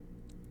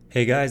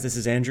Hey guys, this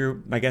is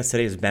Andrew. My guest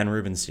today is Ben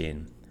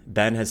Rubenstein.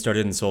 Ben has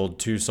started and sold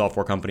two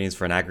software companies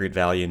for an aggregate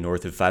value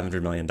north of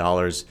 $500 million.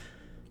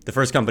 The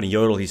first company,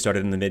 Yodle, he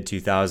started in the mid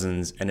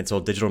 2000s and it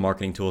sold digital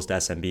marketing tools to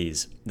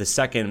SMBs. The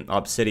second,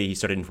 Opcity, he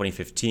started in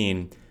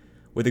 2015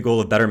 with the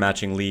goal of better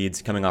matching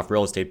leads coming off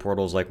real estate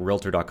portals like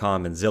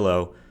Realtor.com and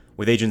Zillow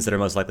with agents that are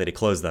most likely to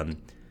close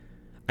them.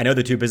 I know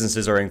the two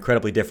businesses are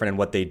incredibly different in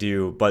what they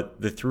do,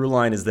 but the through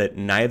line is that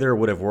neither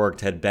would have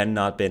worked had Ben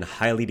not been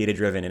highly data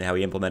driven in how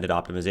he implemented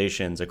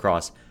optimizations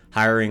across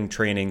hiring,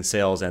 training,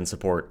 sales, and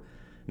support.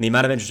 And the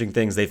amount of interesting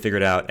things they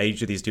figured out at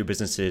each of these two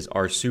businesses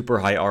are super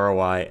high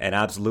ROI and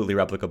absolutely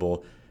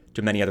replicable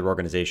to many other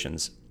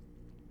organizations.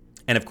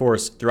 And of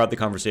course, throughout the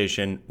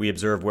conversation, we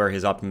observed where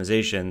his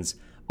optimizations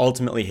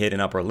ultimately hit an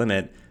upper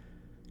limit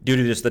due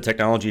to just the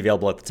technology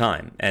available at the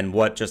time and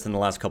what just in the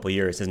last couple of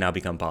years has now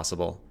become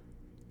possible.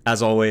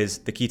 As always,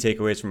 the key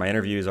takeaways from my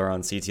interviews are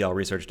on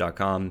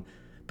ctlresearch.com,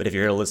 but if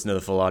you're here to listen to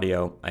the full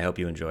audio, I hope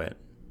you enjoy it.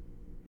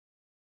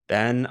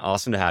 Ben,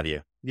 awesome to have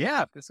you.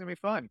 Yeah, this is going to be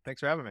fun.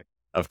 Thanks for having me.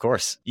 Of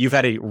course. You've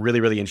had a really,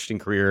 really interesting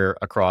career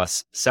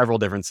across several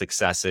different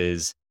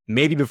successes.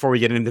 Maybe before we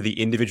get into the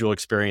individual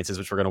experiences,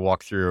 which we're going to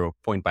walk through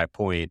point by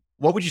point,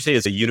 what would you say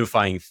is a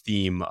unifying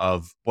theme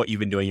of what you've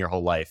been doing your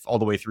whole life, all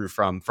the way through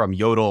from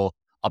Yodle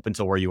up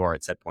until where you are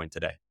at SetPoint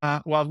today?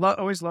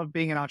 Always loved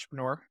being an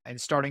entrepreneur and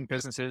starting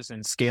businesses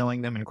and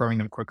scaling them and growing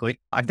them quickly.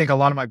 I think a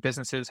lot of my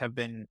businesses have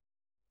been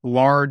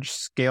large,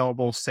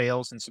 scalable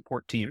sales and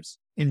support teams.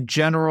 In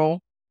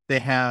general, they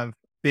have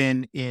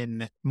been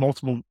in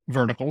multiple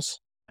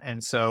verticals.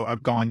 And so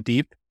I've gone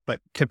deep, but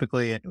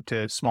typically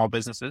into small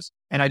businesses.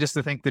 And I just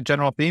think the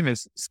general theme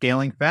is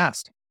scaling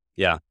fast.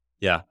 Yeah,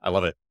 I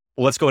love it.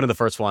 Well, let's go into the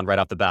first one right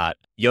off the bat.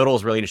 Yodle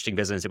is a really interesting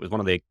business. It was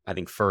one of the, I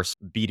think, first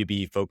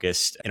B2B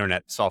focused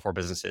internet software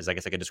businesses. I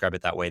guess I could describe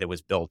it that way, that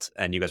was built.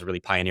 And you guys are really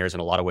pioneers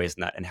in a lot of ways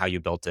in that and how you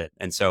built it.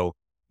 And so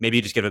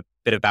maybe just give a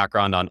bit of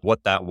background on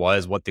what that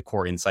was, what the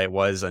core insight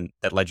was, and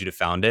that led you to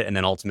found it. And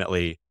then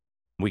ultimately,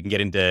 we can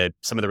get into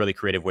some of the really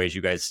creative ways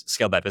you guys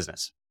scaled that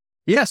business.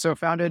 Yeah, so I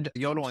founded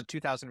Yodle in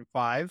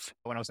 2005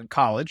 when I was in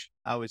college.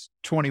 I was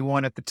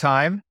 21 at the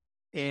time.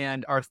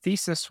 And our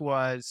thesis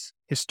was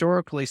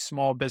historically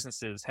small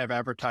businesses have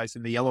advertised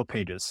in the yellow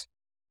pages,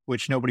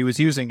 which nobody was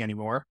using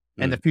anymore.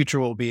 And the future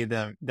will be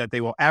that they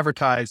will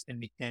advertise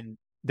and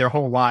their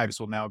whole lives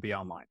will now be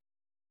online.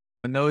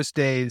 In those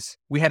days,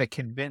 we had to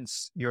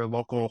convince your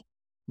local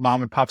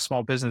mom and pop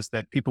small business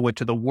that people went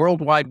to the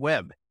World Wide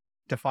Web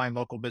to find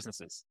local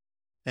businesses.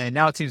 And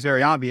now it seems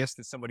very obvious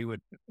that somebody would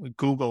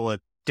Google a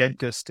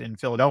dentist in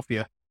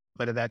Philadelphia,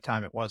 but at that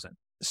time it wasn't.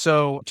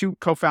 So two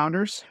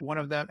co-founders, one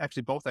of them,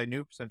 actually both I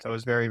knew since I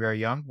was very, very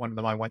young. One of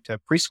them I went to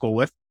preschool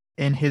with,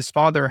 and his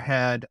father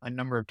had a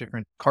number of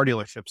different car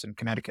dealerships in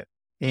Connecticut.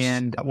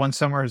 And one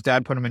summer, his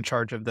dad put him in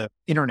charge of the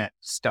internet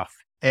stuff.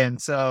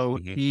 And so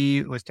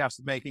he was tasked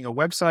with making a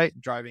website,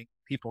 driving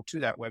people to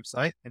that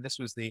website. And this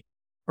was the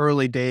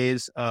early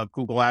days of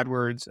Google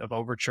AdWords, of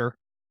Overture.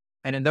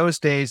 And in those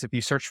days, if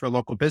you searched for a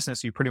local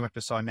business, you pretty much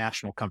just saw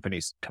national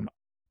companies come up.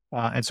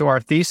 And so our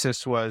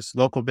thesis was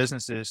local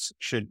businesses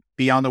should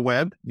be on the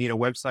web, need a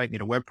website,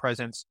 need a web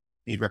presence,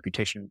 need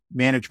reputation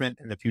management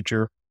in the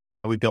future.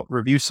 We built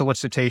review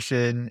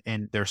solicitation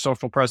and their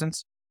social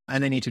presence,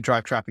 and they need to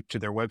drive traffic to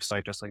their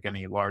website just like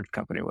any large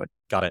company would.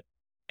 Got it.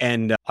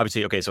 And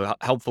obviously, okay, so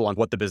helpful on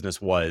what the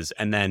business was,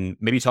 and then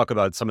maybe talk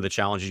about some of the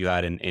challenges you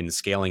had in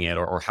scaling it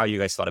or how you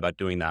guys thought about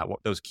doing that,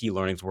 what those key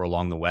learnings were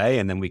along the way,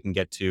 and then we can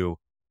get to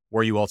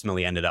where you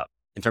ultimately ended up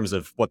in terms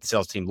of what the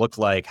sales team looked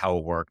like, how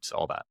it worked,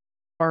 all that.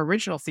 Our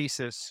original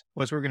thesis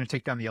was we're going to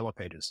take down the yellow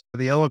pages.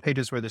 The yellow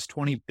pages were this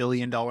 $20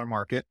 billion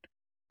market.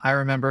 I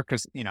remember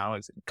because, I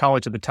was in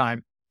college at the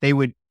time, they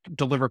would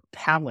deliver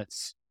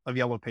pallets of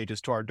yellow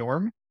pages to our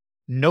dorm.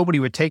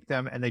 Nobody would take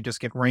them and they just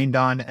get rained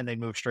on and they'd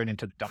move straight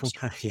into the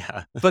dumpster.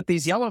 Yeah. But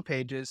these yellow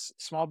pages,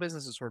 small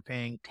businesses were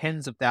paying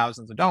tens of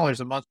thousands of dollars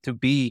a month to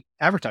be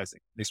advertising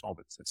these small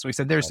businesses. So we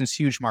said, there's this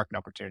huge market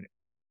opportunity.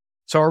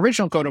 So our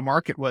original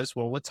go-to-market was,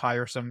 well, let's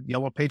hire some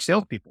yellow page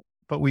salespeople.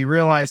 But we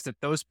realized that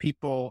those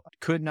people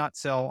could not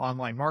sell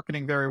online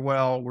marketing very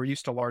well. We're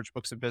used to large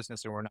books of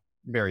business and we're not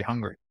very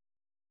hungry.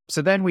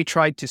 So then we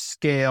tried to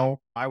scale.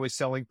 I was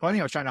selling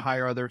plenty. I was trying to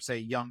hire other, say,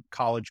 young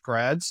college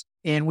grads.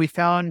 And we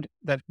found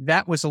that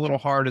that was a little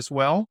hard as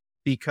well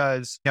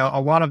because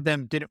a lot of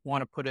them didn't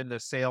want to put in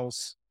the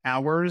sales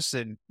hours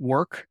and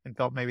work and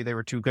felt maybe they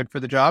were too good for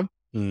the job.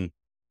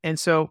 And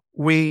so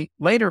we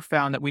later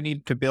found that we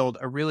needed to build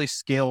a really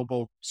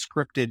scalable,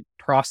 scripted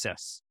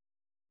process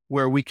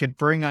where we could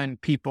bring on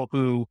people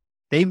who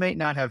they may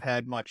not have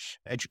had much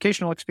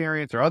educational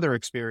experience or other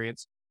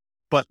experience,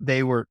 but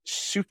they were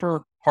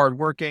super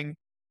hardworking,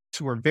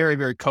 who were very,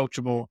 very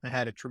coachable and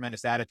had a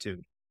tremendous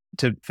attitude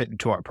to fit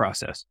into our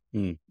process.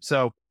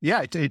 So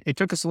yeah, it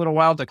took us a little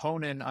while to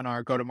hone in on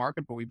our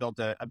go-to-market, but we built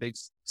a big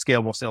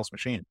scalable sales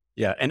machine.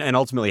 Yeah. And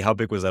ultimately, how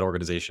big was that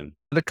organization?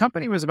 The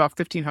company was about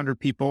 1,500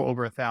 people,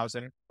 over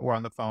 1,000 were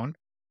on the phone.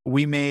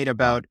 We made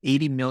about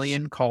 80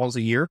 million calls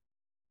a year.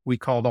 We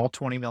called all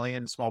 20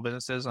 million small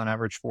businesses on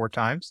average 4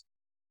 times.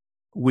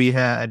 we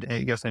had,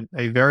 I guess,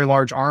 a very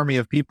large army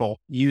of people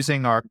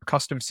using our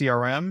custom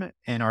CRM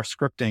and our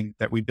scripting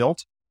that we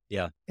built.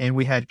 Yeah. And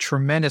we had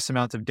tremendous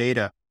amounts of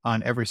data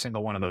on every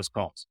single one of those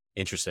calls.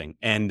 Interesting.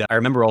 And I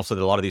remember also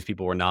that a lot of these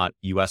people were not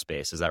US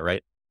based. Is that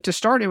right? To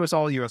start, it was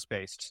all US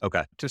based.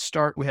 Okay. To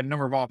start, we had a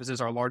number of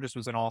offices. Our largest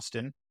was in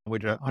Austin,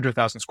 with a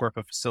 100,000 square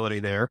foot facility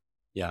there.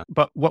 Yeah.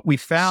 But what we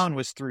found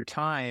was through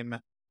time,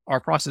 our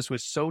process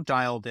was so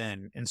dialed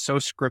in and so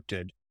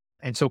scripted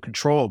and so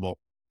controllable.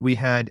 We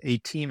had a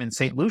team in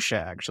St. Lucia,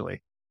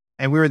 actually.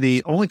 And we were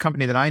the only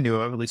company that I knew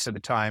of, at least at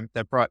the time,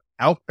 that brought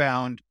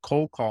outbound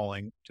cold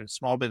calling to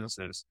small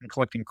businesses and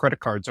collecting credit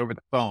cards over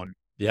the phone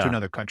to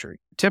another country.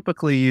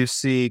 Typically, you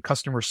see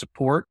customer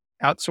support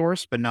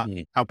outsourced, but not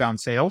outbound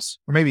sales,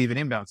 or maybe even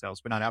inbound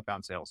sales, but not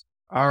outbound sales.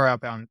 Our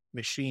outbound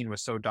machine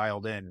was so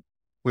dialed in,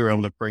 we were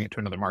able to bring it to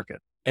another market.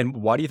 And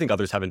why do you think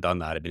others haven't done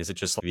that? I mean, is it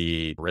just like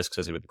the risks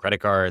associated with the credit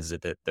cards? Is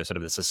it that there's sort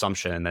of this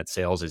assumption that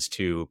sales is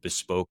too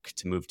bespoke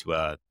to move to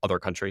a other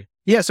country?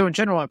 Yeah. So in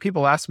general, when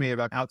people ask me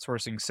about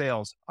outsourcing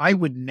sales, I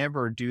would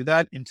never do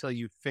that until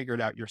you figured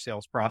out your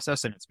sales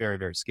process and it's very,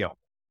 very scalable,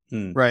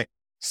 right?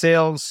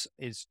 Sales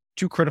is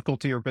too critical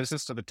to your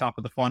business, to the top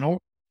of the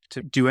funnel,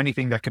 to do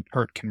anything that could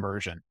hurt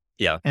conversion.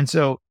 Yeah. And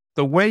so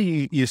the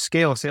way you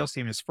scale a sales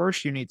team is,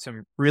 first, you need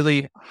some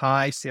really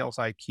high sales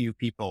IQ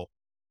people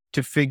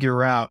to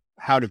figure out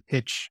how to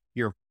pitch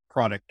your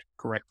product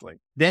correctly.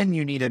 Then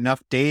you need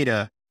enough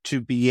data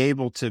to be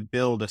able to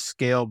build a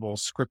scalable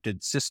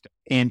scripted system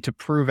and to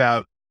prove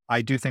out,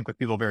 I do think with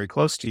people very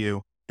close to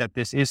you, that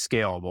this is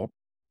scalable.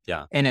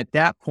 Yeah. And at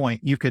that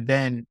point, you could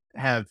then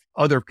have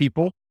other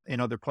people in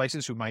other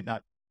places who might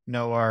not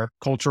know our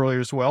culturally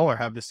as well or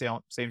have the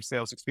same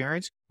sales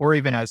experience, or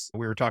even, as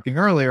we were talking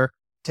earlier,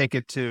 take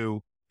it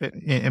to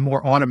a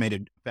more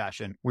automated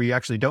fashion where you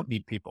actually don't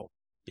need people.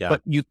 Yeah.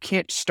 But you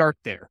can't start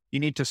there. You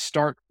need to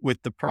start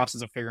with the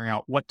process of figuring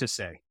out what to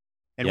say.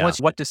 And once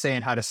what to say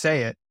and how to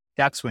say it,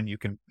 that's when you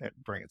can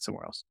bring it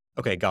somewhere else.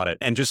 Okay, got it.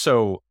 And just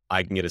so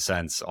I can get a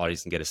sense,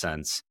 audience can get a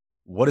sense,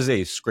 what does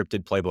a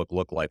scripted playbook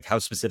look like? How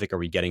specific are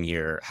we getting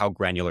here? How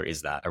granular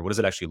is that? Or what does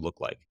it actually look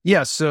like?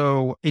 Yeah,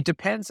 so it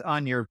depends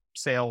on your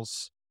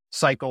sales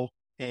cycle.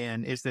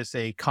 And is this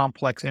a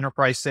complex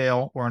enterprise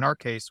sale? Or in our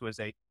case, was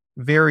a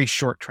very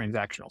short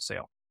transactional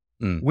sale.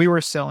 We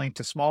were selling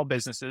to small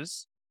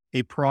businesses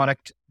a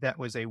product that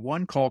was a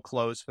one call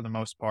close for the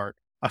most part,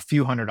 a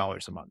few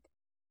 $100s a month.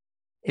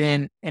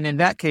 And in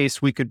that case,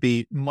 we could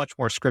be much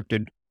more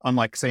scripted,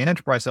 unlike, say, an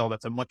enterprise sale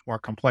that's a much more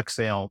complex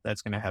sale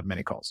that's going to have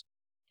many calls.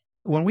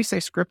 When we say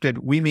scripted,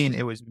 we mean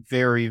it was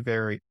very,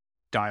 very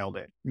dialed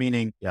in,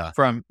 meaning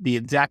from the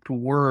exact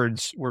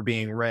words were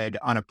being read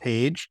on a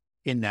page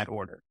in that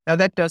order. Now,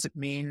 that doesn't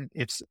mean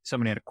if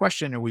somebody had a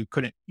question and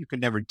you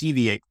could never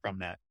deviate from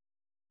that.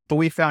 But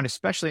we found,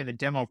 especially in the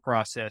demo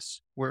process,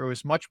 where it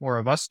was much more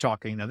of us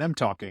talking than them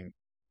talking,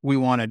 we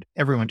wanted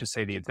everyone to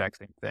say the exact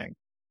same thing.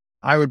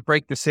 I would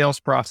break the sales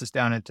process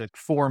down into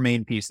 4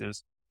 main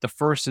pieces. The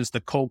first is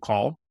the cold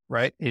call,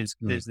 right? Is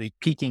the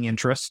piquing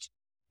interest,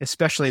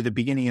 especially the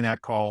beginning of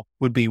that call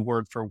would be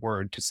word for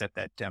word to set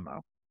that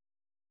demo.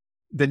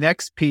 The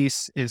next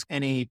piece is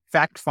any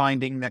fact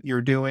finding that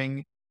you're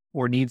doing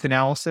or needs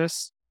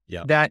analysis.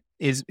 Yeah. That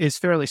is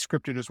fairly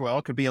scripted as well.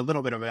 It could be a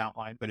little bit of an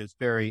outline, but it's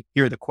here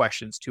are the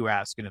questions to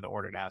ask and in the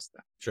order to ask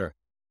them. Sure.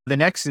 The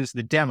next is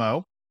the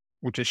demo,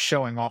 which is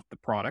showing off the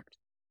product.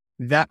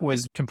 That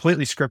was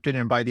completely scripted.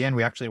 And by the end,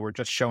 we actually were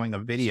just showing a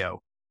video.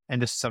 And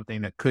this is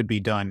something that could be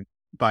done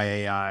by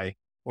AI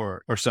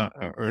or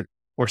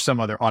some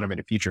other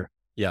automated feature.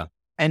 Yeah.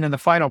 And then the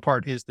final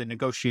part is the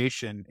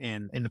negotiation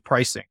and the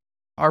pricing.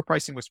 Our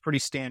pricing was pretty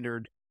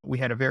standard. We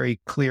had a very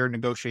clear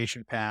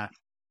negotiation path.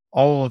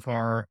 All of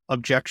our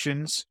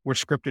objections were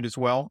scripted as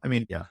well. I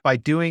mean, by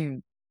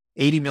doing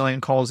 80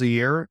 million calls a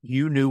year,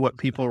 you knew what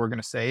people were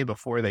going to say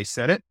before they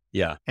said it.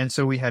 Yeah. And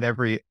so we had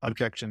every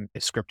objection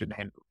scripted and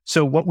handled.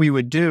 So what we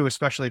would do,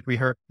 especially if we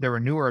heard there were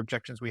newer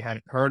objections we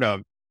hadn't heard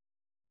of,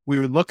 we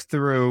would look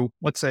through,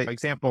 let's say,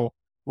 example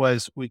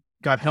was we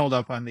got held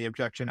up on the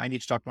objection. I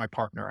need to talk to my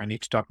partner. I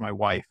need to talk to my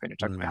wife. I need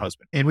to talk to my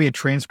husband. And we had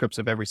transcripts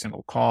of every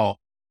single call.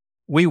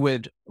 We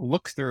would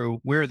look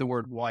through where the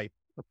word wife,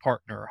 the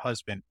partner, or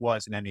husband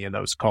was in any of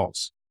those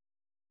calls.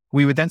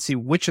 We would then see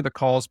which of the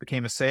calls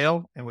became a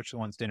sale and which of the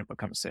ones didn't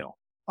become a sale.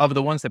 Of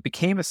the ones that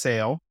became a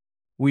sale,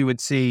 we would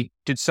see,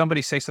 did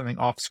somebody say something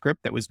off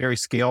script that was very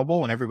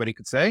scalable and everybody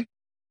could say,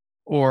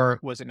 or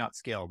was it not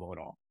scalable at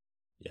all?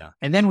 Yeah.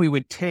 And then we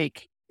would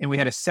and we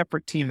had a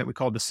separate team that we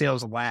called the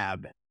sales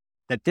lab,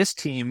 that this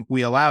team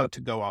we allowed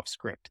to go off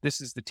script.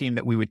 This is the team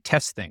that we would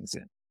test things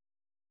in.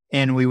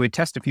 And we would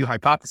test a few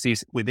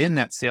hypotheses within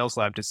that sales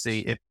lab to see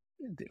if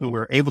we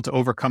were able to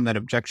overcome that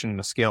objection in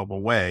a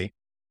scalable way.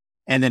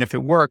 And then if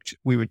it worked,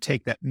 we would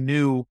take that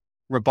new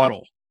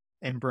rebuttal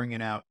and bring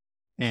it out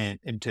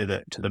into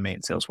the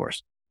main sales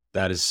force.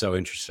 That is so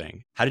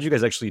interesting. How did you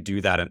guys actually do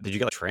that? Did you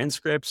get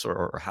transcripts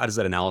or how does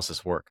that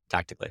analysis work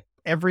tactically?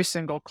 Every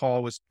single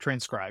call was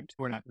transcribed.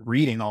 We're not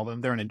reading all of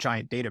them. They're in a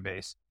giant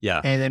database. Yeah.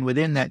 And then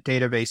within that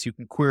database, you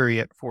can query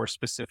it for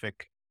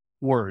specific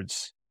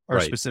words or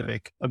Right.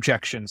 specific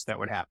objections that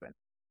would happen.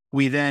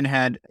 We then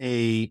had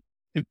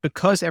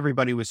because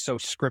everybody was so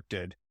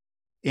scripted,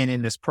 and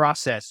in this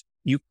process,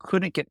 you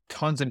couldn't get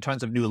tons and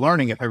tons of new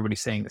learning if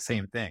everybody's saying the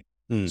same thing.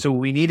 Mm. So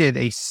we needed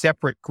a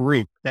separate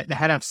group that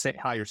had a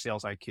higher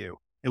sales IQ,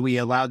 and we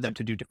allowed them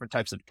to do different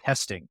types of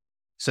testing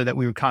so that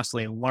we would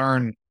constantly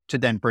learn to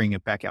then bring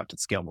it back out to the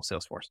scalable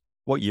sales force.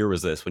 What year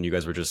was this when you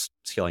guys were just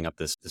scaling up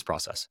this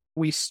process?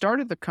 We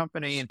started the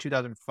company in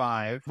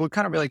 2005. We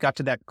kind of really got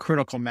to that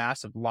critical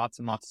mass of lots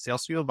and lots of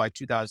salespeople by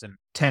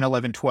 2010,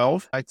 11,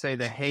 12. I'd say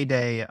the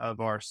heyday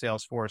of our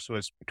sales force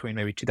was between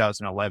maybe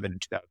 2011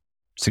 and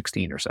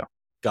 2016 or so.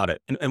 Got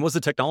it. And was the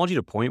technology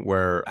to a point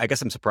where, I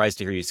guess I'm surprised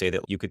to hear you say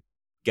that you could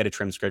get a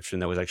transcription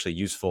that was actually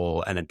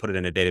useful and then put it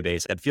in a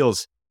database. It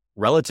feels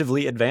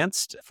relatively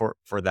advanced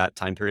for that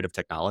time period of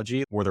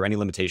technology. Were there any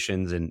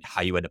limitations in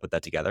how you had to put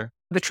that together?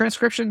 The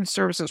transcription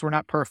services were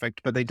not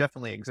perfect, but they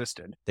definitely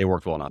existed. They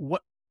worked well enough.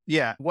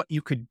 What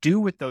you could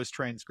do with those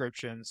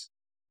transcriptions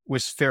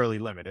was fairly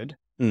limited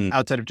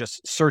outside of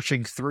just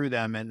searching through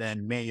them and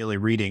then manually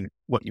reading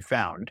what you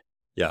found.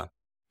 Yeah.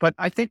 But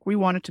I think we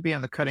wanted to be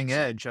on the cutting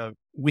edge of,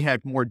 we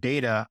had more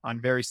data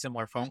on very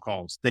similar phone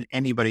calls than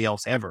anybody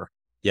else ever.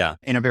 Yeah.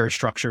 In a very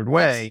structured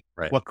way.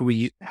 Right.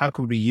 How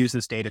could we use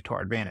this data to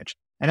our advantage?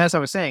 And as I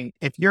was saying,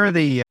 if you're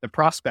the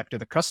prospect or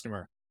the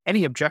customer,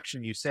 any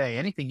objection you say,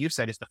 anything you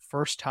said is the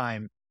first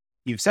time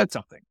you've said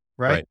something,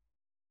 right?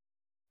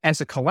 As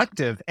a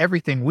collective,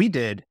 everything we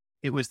did,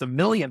 it was the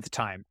millionth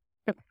time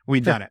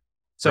we'd done it.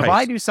 So if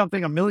I do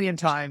something a million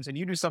times and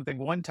you do something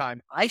one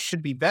time, I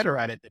should be better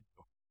at it than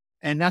you.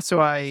 And that's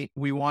why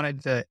we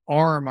wanted to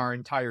arm our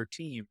entire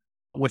team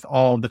with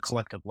all the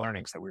collective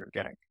learnings that we were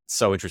getting.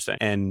 So interesting.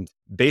 And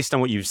based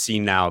on what you've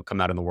seen now come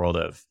out in the world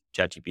of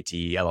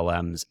ChatGPT,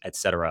 LLMs, et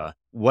cetera,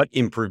 what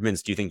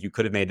improvements do you think you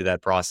could have made to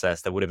that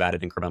process that would have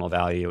added incremental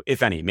value,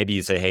 if any? Maybe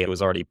you say, hey, it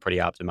was already pretty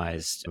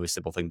optimized. It was a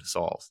simple thing to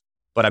solve.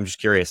 But I'm just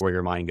curious where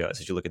your mind goes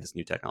as you look at this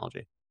new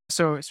technology.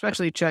 So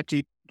especially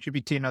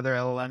ChatGPT and other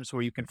LLMs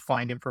where you can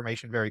find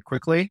information very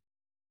quickly,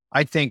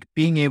 I think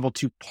being able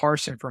to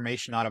parse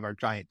information out of our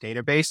giant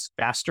database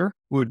faster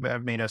would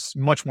have made us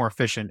much more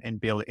efficient and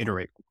be able to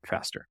iterate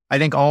faster. I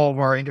think all of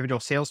our individual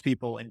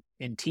salespeople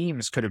in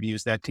teams could have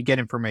used that to get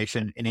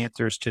information and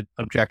answers to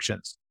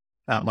objections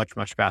much,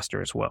 much faster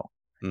as well.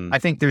 I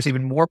think there's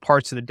even more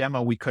parts of the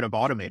demo we could have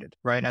automated,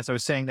 right? As I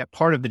was saying, that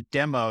part of the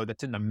demo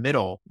that's in the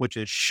middle, which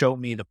is show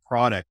me the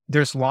product,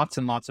 there's lots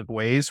and lots of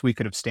ways we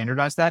could have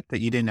standardized that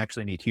you didn't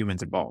actually need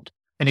humans involved.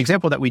 An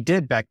example that we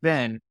did back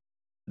then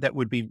that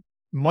would be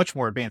much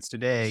more advanced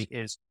today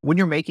is when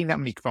you're making that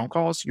many phone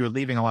calls, you're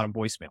leaving a lot of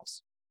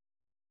voicemails.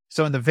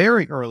 So in the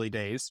very early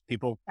days,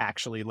 people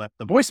actually left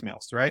the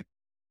voicemails, right?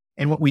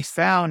 And what we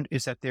found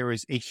is that there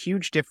is a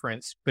huge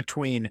difference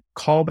between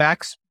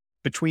callbacks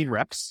between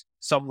reps.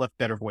 Some left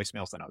better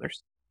voicemails than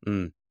others.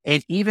 And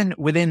even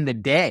within the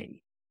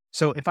day.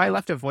 So if I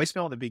left a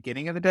voicemail at the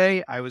beginning of the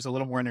day, I was a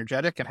little more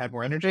energetic and had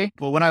more energy.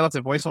 But when I left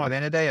a voicemail at the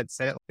end of the day, I'd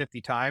said it 50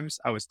 times,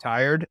 I was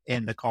tired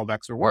and the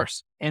callbacks were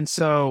worse. And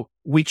so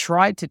we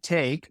tried to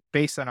take,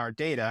 based on our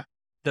data,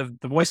 the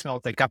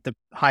voicemail that got the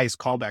highest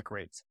callback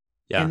rates.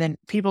 Yeah. And then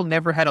people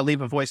never had to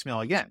leave a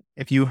voicemail again.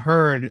 If you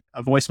heard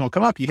a voicemail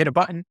come up, you hit a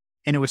button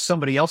and it was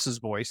somebody else's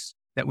voice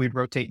that we'd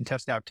rotate and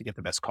test out to get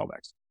the best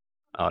callbacks.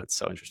 Oh, it's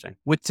so interesting.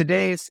 With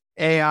today's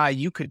AI,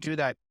 you could do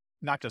that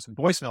not just in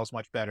voicemails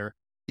much better.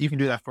 You can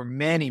do that for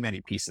many,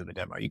 many pieces of the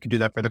demo. You can do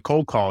that for the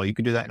cold call. You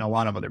can do that in a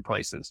lot of other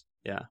places.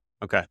 Yeah.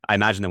 Okay. I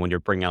imagine that when you're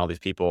bringing out all these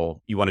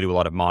people, you want to do a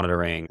lot of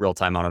monitoring,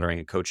 real-time monitoring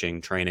and coaching,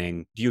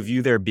 training. Do you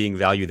view there being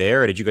value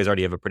there? Or did you guys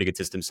already have a pretty good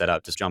system set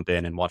up to jump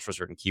in and watch for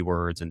certain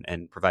keywords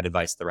and provide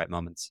advice at the right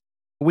moments?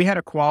 We had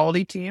a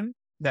quality team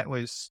that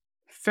was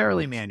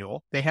fairly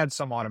manual. They had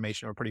some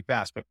automation, were pretty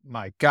fast, but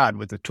my God,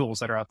 with the tools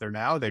that are out there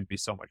now, they'd be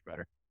so much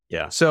better.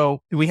 Yeah.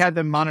 So we had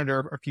them monitor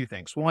a few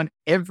things. One,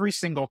 every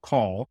single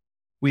call,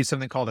 we had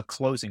something called a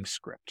closing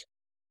script.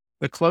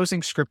 The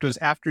closing script was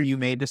after you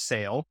made the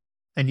sale,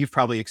 and you've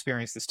probably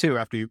experienced this too,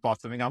 after you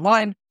bought something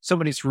online,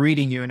 somebody's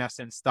reading you, in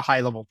essence, the high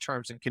level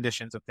terms and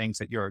conditions of things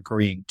that you're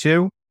agreeing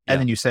to. And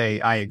then you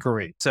say, I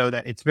agree. So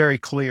that it's very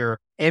clear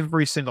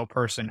every single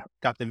person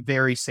got the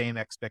very same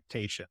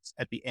expectations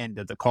at the end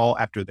of the call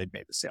after they'd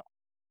made the sale.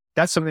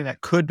 That's something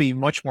that could be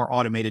much more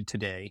automated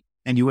today,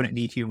 and you wouldn't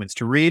need humans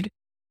to read.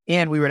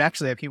 And we would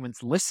actually have humans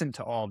listen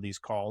to all of these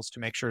calls to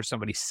make sure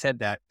somebody said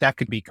that. That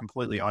could be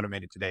completely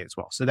automated today as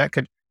well. So that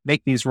could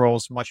make these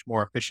roles much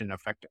more efficient and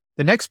effective.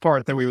 The next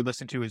part that we would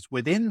listen to is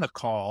within the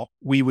call,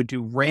 we would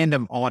do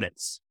random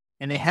audits.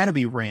 And they had to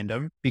be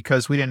random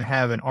because we didn't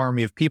have an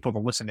army of people to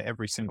listen to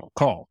every single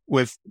call.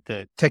 With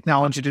the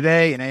technology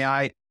today and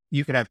AI,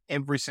 you could have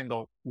every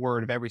single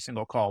word of every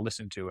single call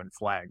listened to and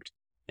flagged.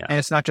 Yeah. And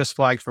it's not just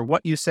flagged for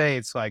what you say,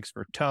 it's flags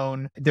for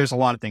tone. There's a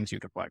lot of things you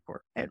could flag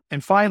for.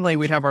 And finally,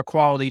 we'd have our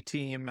quality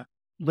team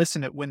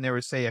listen at when there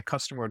was, say, a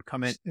customer would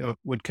come in,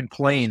 would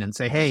complain and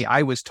say, hey,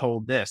 I was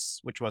told this,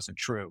 which wasn't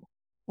true.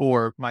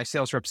 Or my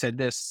sales rep said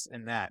this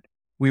and that.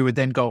 We would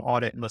then go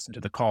audit and listen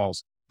to the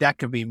calls. That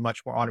could be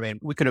much more automated.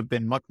 We could have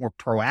been much more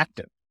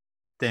proactive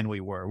than we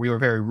were. We were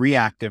very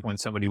reactive when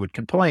somebody would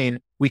complain.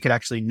 We could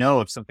actually know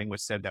if something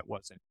was said that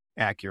wasn't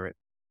accurate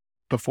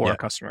before a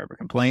customer ever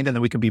complained, and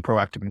then we could be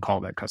proactive and call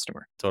that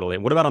customer. Totally.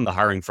 And what about on the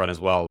hiring front as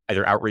well?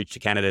 Either outreach to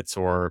candidates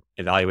or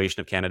evaluation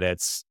of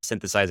candidates,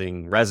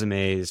 synthesizing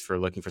resumes for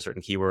looking for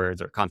certain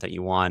keywords or content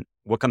you want.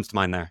 What comes to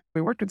mind there?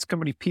 We worked with this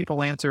company,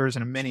 People Answers,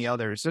 and many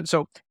others.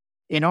 So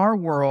in our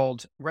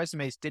world,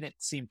 resumes didn't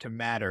seem to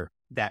matter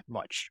that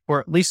much, or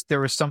at least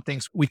there were some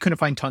things we couldn't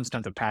find tons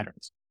of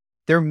patterns.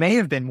 There may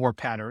have been more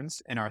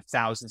patterns in our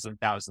thousands and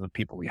thousands of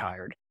people we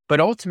hired, but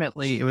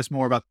ultimately it was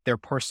more about their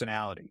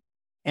personality.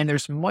 And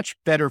there's much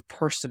better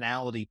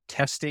personality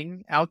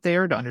testing out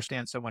there to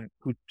understand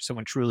who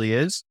someone truly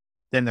is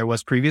than there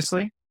was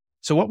previously.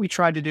 So what we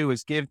tried to do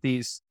is give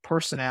these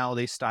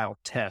personality style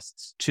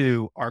tests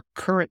to our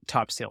current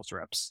top sales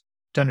reps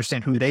to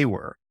understand who they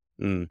were,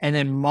 and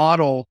then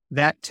model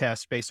that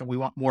test based on we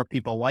want more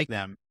people like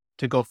them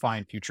to go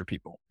find future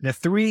people. The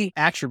 3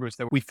 attributes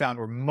that we found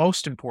were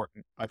most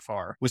important by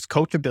far was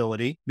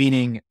coachability,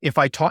 meaning if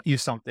I taught you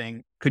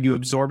something, could you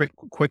absorb it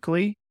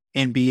quickly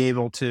and be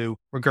able to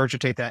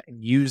regurgitate that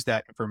and use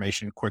that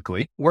information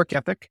quickly? Work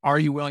ethic. Are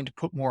you willing to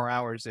put more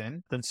hours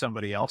in than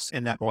somebody else?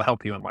 And that will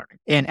help you in learning.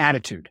 And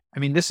attitude. I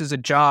mean, this is a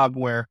job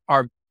where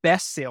our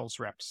best sales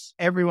reps,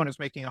 everyone is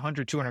making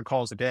 100, 200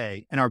 calls a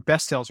day, and our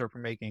best sales reps are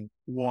making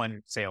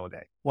 1 sale a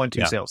day,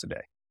 2 sales a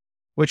day,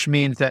 which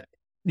means that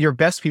your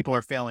best people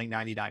are failing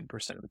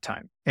 99% of the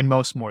time, and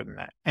most more than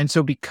that. And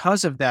so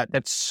because of that,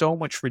 that's so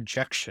much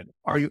rejection.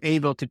 Are you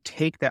able to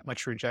take that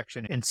much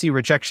rejection and see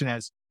rejection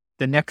as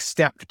the next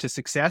step to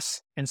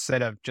success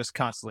instead of just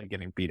constantly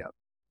getting beat up?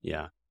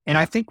 Yeah. And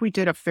I think we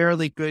did a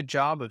fairly good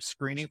job of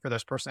screening for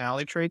those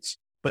personality traits,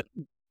 but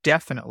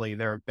definitely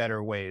there are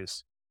better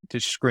ways to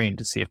screen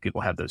to see if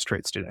people have those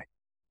traits today.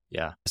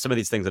 Yeah. Some of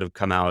these things that have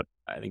come out,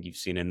 I think you've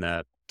seen in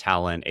the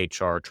talent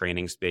HR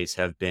training space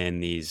have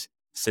been these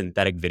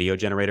synthetic video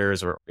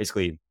generators or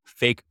basically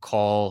fake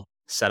call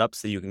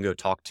setups that you can go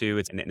talk to.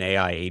 It's an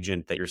AI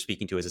agent that you're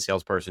speaking to as a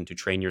salesperson to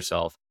train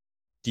yourself.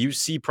 Do you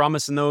see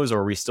promise in those, or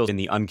are we still in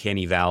the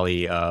uncanny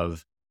valley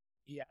of,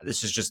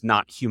 this is just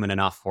not human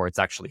enough, or it's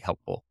actually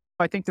helpful?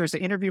 I think there's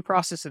the interview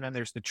process, and then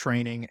there's the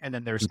training, and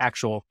then there's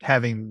actual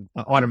having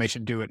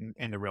automation do it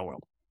in the real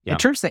world. Yeah. In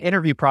terms of the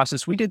interview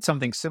process, we did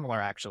something similar,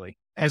 actually.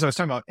 As I was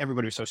talking about,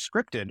 everybody was so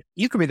scripted.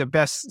 You could be the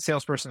best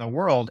salesperson in the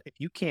world. If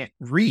you can't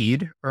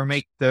read or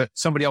make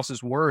somebody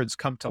else's words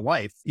come to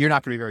life, you're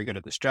not going to be very good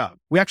at this job.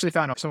 We actually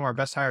found some of our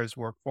best hires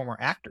were former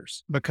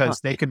actors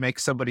because they could make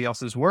somebody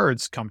else's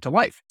words come to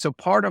life. So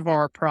part of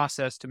our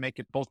process to make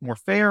it both more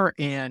fair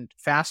and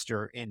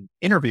faster in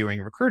interviewing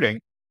and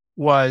recruiting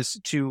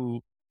was to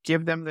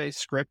give them the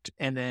script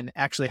and then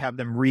actually have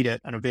them read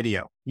it on a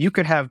video. You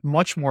could have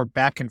much more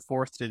back and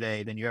forth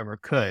today than you ever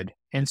could.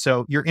 And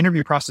so your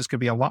interview process could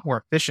be a lot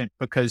more efficient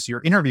because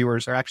your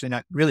interviewers are actually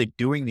not really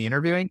doing the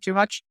interviewing too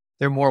much.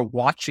 They're more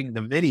watching the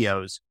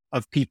videos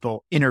of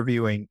people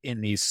interviewing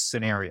in these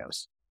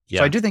scenarios. Yeah.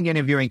 So I do think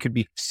interviewing could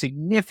be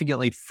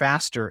significantly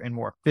faster and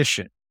more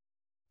efficient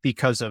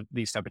because of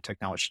these type of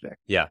technology today.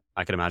 Yeah,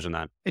 I can imagine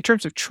that. In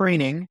terms of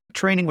training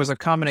was a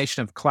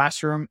combination of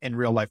classroom and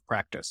real life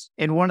practice.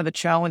 And one of the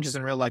challenges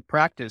in real life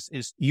practice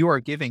is you are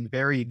giving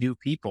very new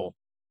people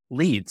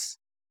leads.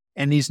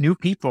 And these new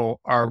people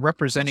are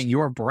representing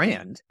your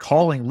brand,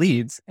 calling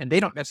leads, and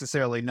they don't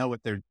necessarily know what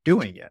they're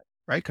doing yet,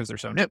 right? Because they're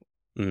so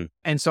new.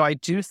 And so I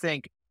do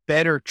think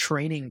better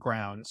training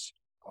grounds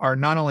are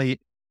not only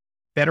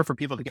better for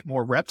people to get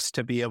more reps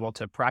to be able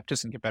to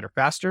practice and get better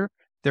faster,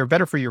 they're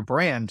better for your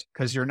brand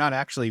because you're not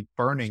actually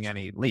burning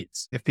any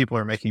leads if people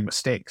are making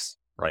mistakes.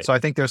 Right. So I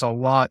think there's a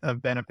lot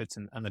of benefits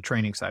on the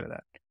training side of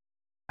that.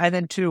 And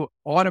then to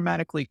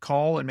automatically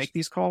call and make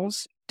these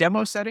calls,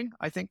 demo setting,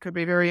 I think could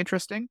be very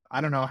interesting. I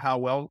don't know how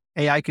well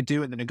AI could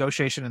do in the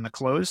negotiation and the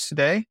close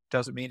today.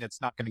 Doesn't mean it's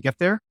not going to get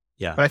there.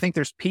 Yeah. But I think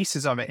there's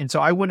pieces of it. And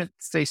so I wouldn't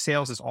say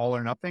sales is all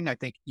or nothing. I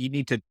think you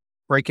need to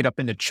break it up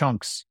into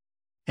chunks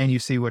and you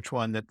see which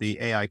one that the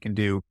AI can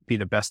be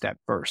the best at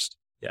first.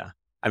 Yeah.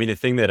 I mean, the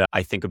thing that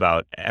I think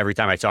about every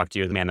time I talk to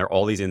you, man, there are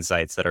all these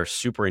insights that are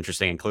super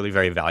interesting and clearly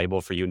very valuable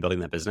for you in building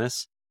that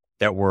business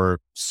that were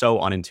so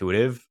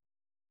unintuitive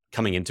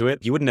coming into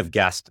it. You wouldn't have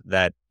guessed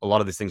that a lot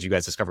of these things you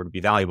guys discovered would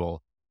be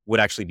valuable would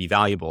actually be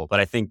valuable.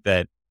 But I think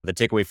that the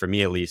takeaway for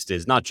me, at least,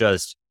 is not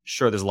just,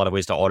 sure, there's a lot of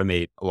ways to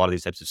automate a lot of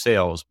these types of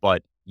sales,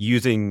 but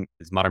using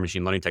these modern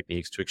machine learning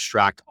techniques to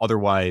extract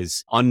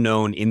otherwise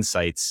unknown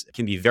insights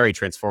can be very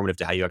transformative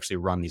to how you actually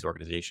run these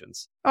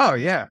organizations. Oh,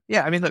 yeah.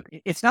 Yeah. I mean, look,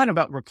 it's not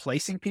about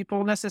replacing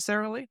people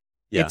necessarily.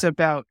 Yeah. It's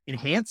about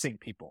enhancing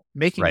people,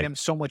 making them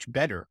so much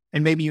better.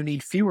 And maybe you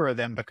need fewer of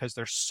them because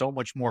they're so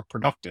much more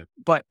productive.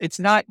 But it's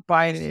not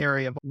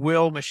binary of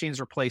will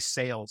machines replace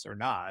sales or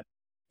not.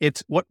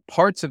 It's what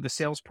parts of the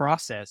sales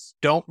process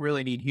don't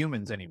really need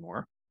humans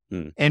anymore.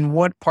 And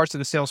what parts of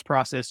the sales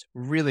process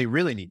really,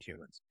 really need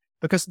humans.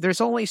 Because there's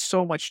only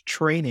so much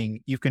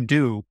training you can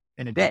do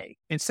in a day.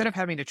 Instead of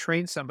having to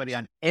train somebody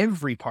on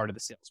every part of the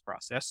sales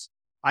process,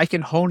 I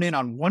can hone in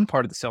on one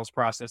part of the sales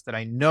process that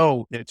I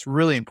know that it's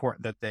really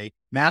important that they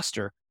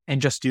master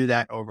and just do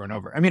that over and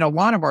over. I mean, a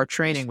lot of our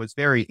training was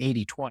very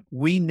 80-20.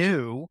 We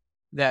knew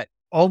that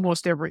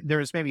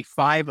there's maybe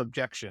 5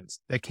 objections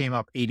that came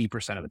up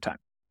 80% of the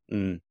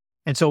time.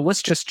 And so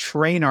let's just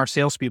train our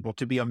salespeople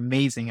to be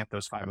amazing at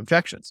those 5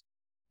 objections.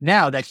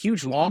 Now that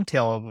huge long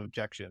tail of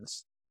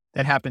objections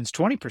that happens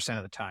 20%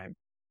 of the time,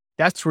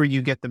 that's where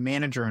you get the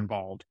manager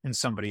involved and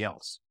somebody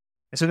else.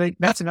 And so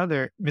that's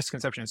another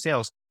misconception in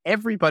sales.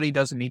 Everybody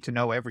doesn't need to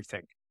know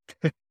everything.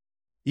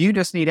 You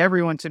just need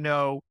everyone to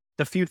know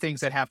the few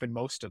things that happen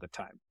most of the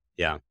time.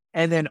 Yeah.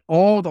 And then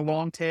all the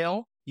long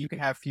tail, you can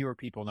have fewer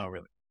people know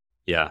really.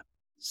 Yeah.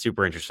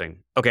 Super interesting.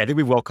 Okay. I think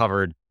we've well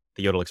covered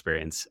the Yodle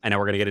experience. And now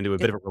we're going to get into a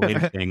bit of a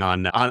related thing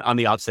on the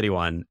Opcity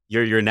one.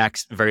 Your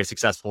next very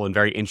successful and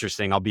very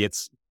interesting, albeit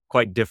it's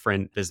quite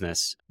different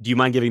business. Do you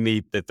mind giving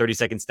me the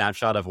 30-second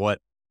snapshot of what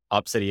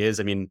Opcity is?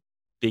 I mean,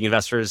 being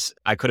investors,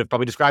 I could have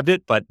probably described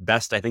it, but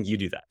best, I think you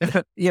do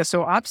that. Yeah.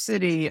 So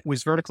Opcity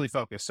was vertically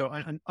focused. So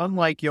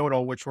unlike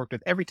Yodle, which worked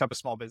with every type of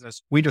small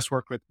business, we just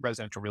worked with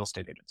residential real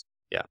estate agents.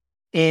 Yeah.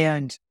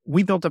 And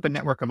we built up a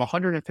network of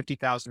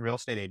 150,000 real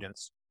estate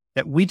agents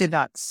that we did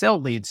not sell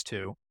leads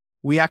to.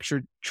 We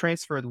actually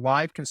transferred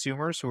live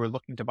consumers who were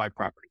looking to buy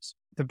properties.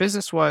 The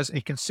business was a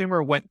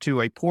consumer went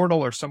to a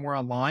portal or somewhere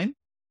online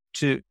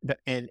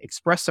and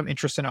express some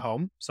interest in a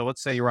home. So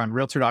let's say you're on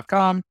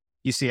realtor.com.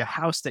 You see a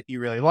house that you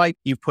really like,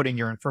 you put in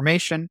your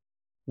information.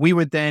 We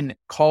would then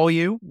call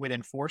you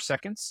within 4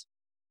 seconds,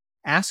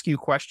 ask you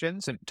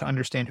questions to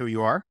understand who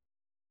you are,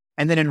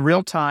 and then in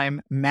real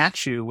time,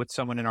 match you with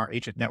someone in our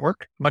agent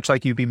network, much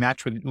like you'd be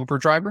matched with an Uber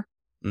driver.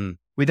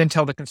 We then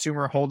tell the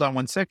consumer, hold on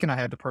 1 second, I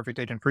have the perfect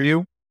agent for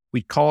you.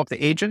 We'd call up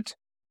the agent,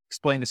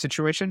 explain the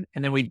situation,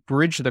 and then we'd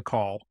bridge the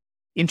call,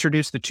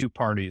 introduce the 2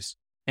 parties,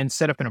 and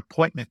set up an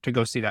appointment to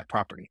go see that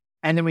property.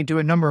 And then we do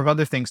a number of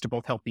other things to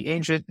both help the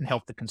agent and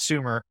help the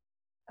consumer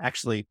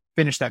actually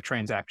finish that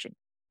transaction.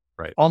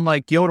 Right.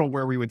 Unlike Yodle,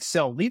 where we would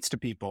sell leads to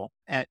people,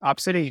 at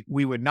Opcity,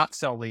 we would not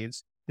sell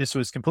leads. This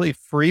was completely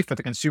free for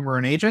the consumer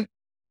and agent.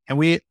 And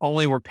we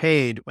only were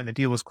paid when the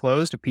deal was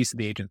closed, a piece of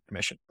the agent's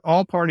commission.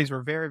 All parties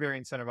were very, very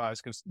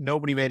incentivized because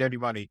nobody made any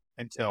money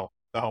until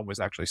the home was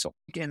actually sold.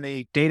 In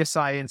the data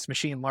science,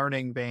 machine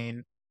learning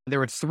vein, there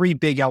were 3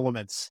 big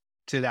elements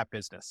to that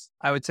business.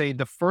 I would say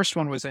the first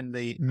one was in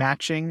the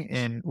matching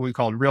in what we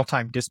called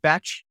real-time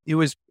dispatch. It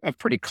was a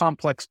pretty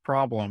complex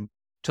problem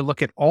to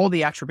look at all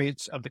the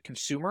attributes of the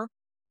consumer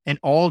and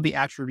all the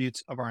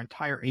attributes of our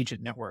entire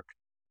agent network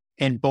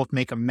and both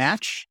make a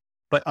match,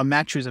 but a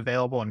match is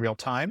available in real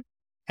time,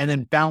 and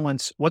then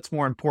balance what's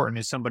more important,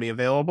 is somebody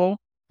available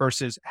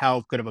versus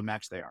how good of a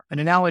match they are. An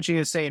analogy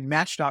is, say in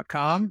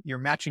Match.com, you're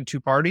matching 2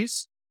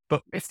 parties,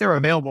 but if they're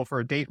available for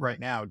a date right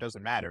now, it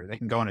doesn't matter. They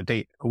can go on a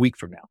date a week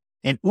from now.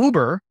 In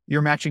Uber,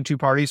 you're matching 2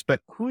 parties,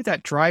 but who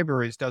that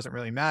driver is doesn't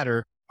really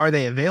matter. Are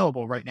they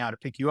available right now to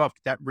pick you up?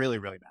 That really,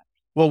 really matters.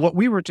 Well, what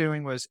we were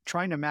doing was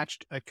trying to match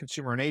a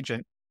consumer and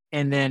agent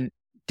and then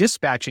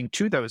dispatching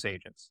to those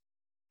agents.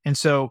 And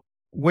so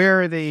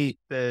where the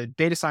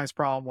data science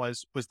problem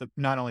was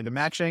not only the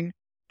matching,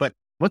 but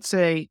let's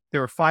say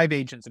there were 5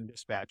 agents in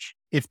dispatch.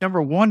 If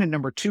number 1 and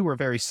number 2 were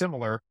very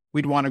similar,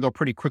 we'd want to go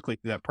pretty quickly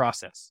through that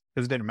process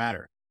because it didn't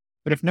matter.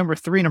 But if number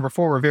 3 and number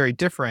 4 were very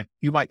different,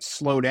 you might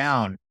slow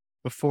down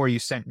before you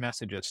sent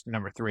messages to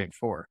number 3 and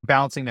 4,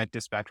 balancing that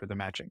dispatch with the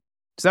matching.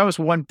 So that was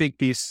one big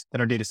piece that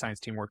our data science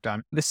team worked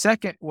on. The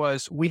second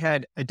was we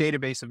had a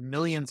database of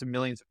millions and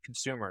millions of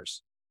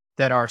consumers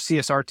that our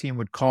CSR team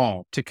would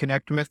call to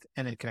connect with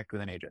and then connect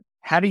with an agent.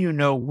 How do you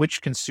know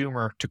which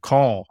consumer to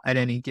call at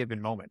any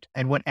given moment?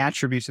 And what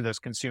attributes of those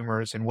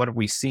consumers and what have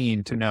we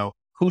seen to know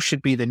who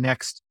should be the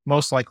next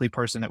most likely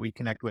person that we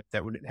connect with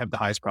that would have the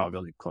highest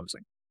probability of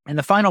closing? And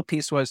the final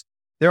piece was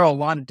there are a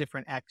lot of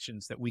different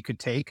actions that we could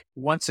take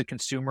once a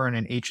consumer and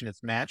an agent is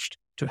matched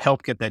to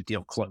help get that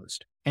deal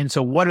closed. And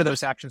so what are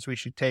those actions we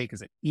should take?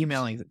 Is it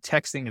emailing? Is it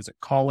texting? Is it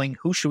calling?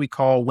 Who should we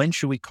call? When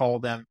should we call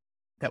them?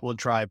 That will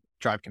drive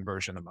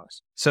conversion the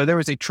most. So there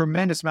was a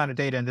tremendous amount of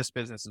data in this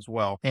business as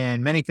well.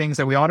 And many things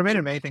that we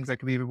automated, many things that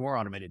could be even more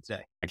automated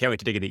today. I can't wait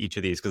to dig into each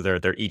of these because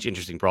they're each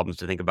interesting problems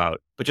to think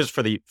about. But just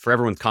for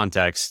everyone's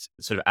context,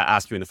 sort of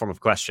ask you in the form of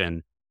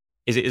question,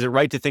 is it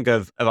right to think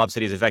of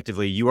Opcity as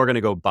effectively you are going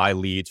to go buy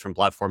leads from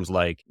platforms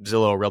like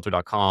Zillow,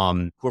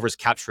 Realtor.com, whoever's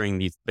capturing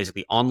these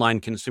basically online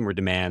consumer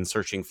demand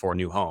searching for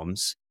new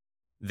homes.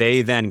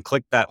 They then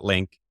click that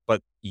link,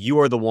 but you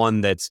are the one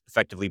that's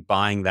effectively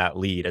buying that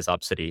lead as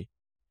Opcity.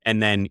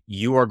 And then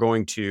you are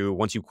going to,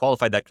 once you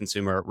qualify that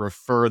consumer,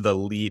 refer the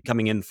lead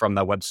coming in from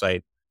that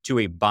website to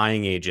a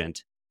buying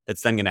agent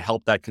that's then going to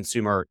help that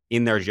consumer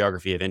in their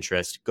geography of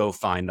interest go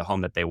find the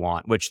home that they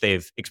want, which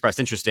they've expressed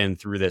interest in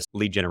through this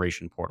lead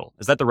generation portal.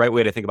 Is that the right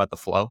way to think about the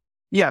flow?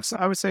 Yes,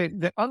 I would say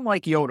that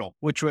unlike Yodle,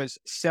 which was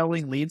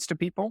selling leads to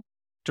people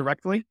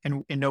directly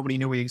and nobody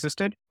knew we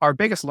existed, our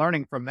biggest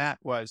learning from that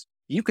was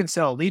you can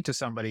sell a lead to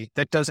somebody.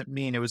 That doesn't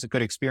mean it was a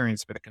good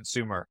experience for the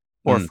consumer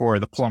or for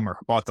the plumber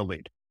who bought the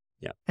lead.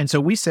 Yeah. And so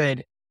we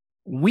said,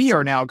 we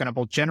are now going to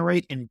both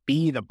generate and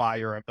be the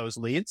buyer of those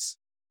leads.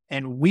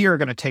 And we are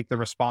going to take the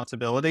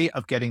responsibility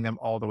of getting them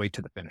all the way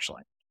to the finish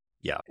line.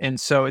 Yeah. And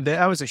so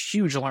that was a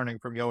huge learning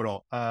from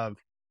Yodle of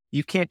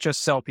you can't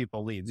just sell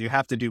people leads. You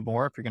have to do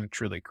more if you're going to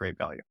truly create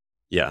value.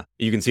 Yeah.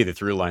 You can see the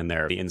through line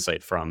there, the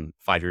insight from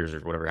 5 years or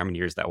whatever, how many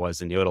years that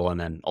was in Yodle, and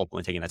then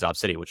ultimately taking that to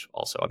Opcity, which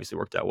also obviously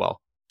worked out well.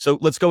 So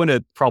let's go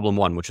into problem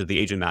one, which is the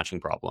agent matching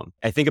problem.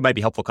 I think it might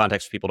be helpful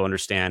context for people to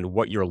understand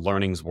what your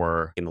learnings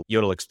were in the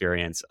Yodle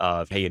experience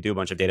of, hey, you do a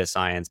bunch of data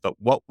science, but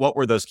what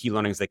were those key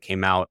learnings that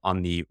came out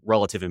on the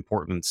relative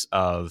importance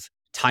of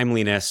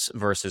timeliness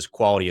versus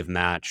quality of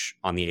match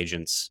on the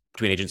agents,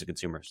 between agents and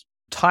consumers?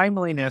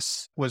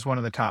 Timeliness was one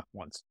of the top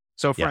ones.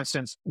 So for Yeah.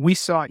 instance, we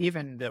saw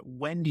even that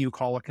when do you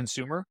call a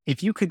consumer?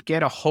 If you could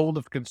get a hold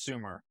of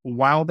consumer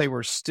while they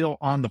were still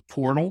on the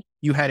portal,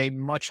 you had a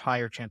much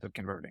higher chance of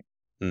converting.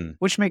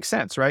 Which makes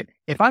sense, right?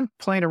 If I'm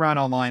playing around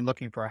online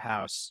looking for a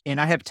house and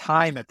I have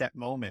time at that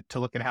moment to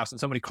look at a house and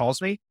somebody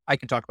calls me, I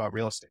can talk about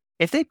real estate.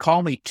 If they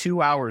call me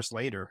 2 hours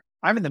later,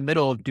 I'm in the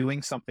middle of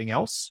doing something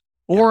else,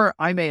 or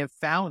I may have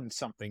found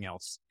something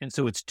else. And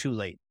so it's too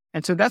late.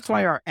 And so that's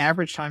why our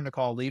average time to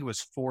call a lead was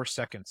 4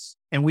 seconds.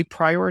 And we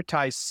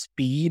prioritize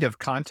speed of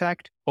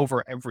contact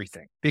over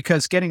everything,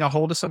 because getting a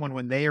hold of someone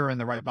when they are in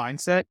the right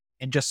mindset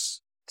and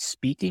just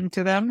speaking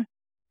to them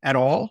at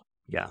all,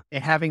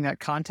 and having that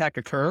contact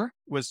occur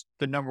was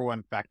the number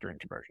one factor in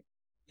conversion.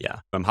 Yeah.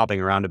 I'm hopping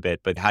around a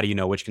bit, but how do you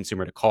know which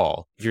consumer to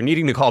call? If you're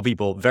needing to call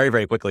people very,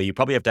 very quickly, you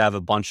probably have to have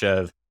a bunch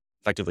of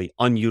effectively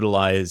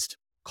unutilized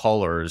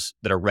callers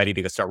that are ready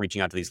to start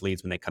reaching out to these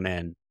leads when they come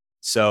in.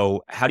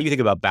 So how do you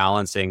think about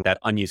balancing that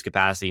unused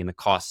capacity and the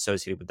cost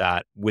associated with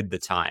that with the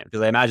time?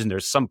 Because I imagine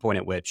there's some point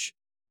at which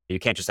you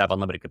can't just have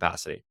unlimited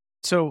capacity.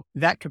 So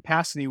that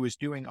capacity was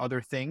doing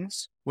other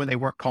things when they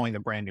weren't calling the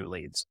brand new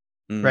leads.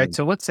 Right.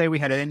 So let's say we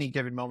had at any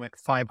given moment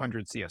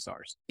 500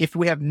 CSRs. If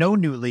we have no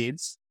new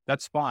leads,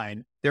 that's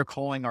fine. They're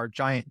calling our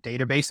giant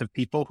database of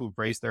people who've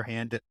raised their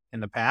hand in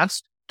the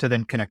past to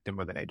then connect them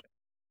with an agent.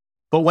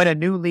 But when a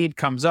new lead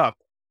comes up,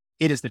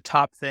 it is the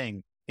top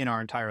thing in our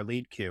entire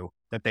lead queue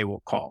that they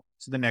will call.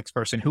 So the next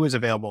person who is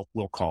available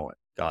will call it.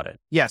 Got it.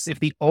 Yes.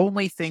 If the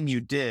only thing you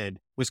did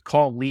was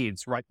call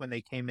leads right when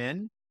they came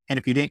in, and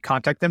if you didn't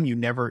contact them, you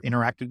never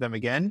interacted with them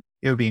again,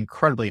 it would be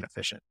incredibly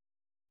inefficient.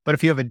 But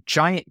if you have a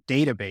giant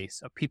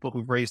database of people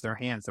who've raised their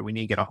hands that we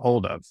need to get a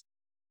hold of,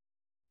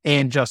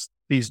 and just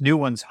these new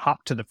ones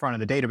hop to the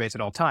front of the database at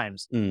all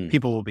times,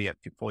 people will be at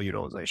full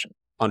utilization.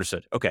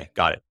 Understood. Okay.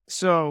 Got it.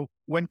 So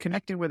when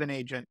connecting with an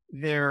agent,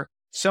 they're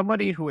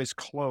somebody who has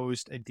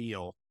closed a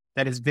deal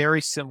that is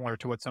very similar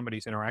to what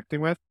somebody's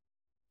interacting with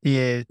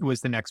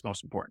was the next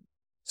most important.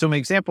 Some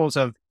examples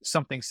of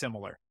something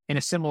similar in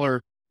a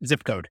similar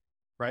zip code.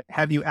 Right?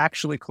 Have you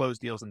actually closed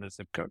deals in the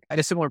zip code at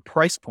a similar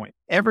price point?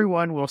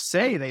 Everyone will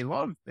say they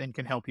love and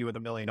can help you with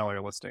 $1 million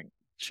listing.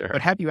 Sure.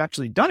 But have you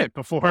actually done it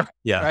before?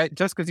 Yeah. Right?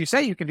 Just because you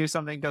say you can do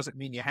something doesn't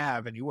mean you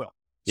have, and you will.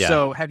 Yeah.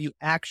 So have you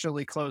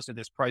actually closed at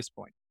this price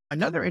point?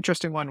 Another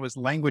interesting one was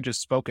languages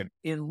spoken.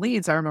 In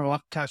leads, I remember a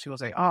lot of times people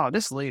say, oh,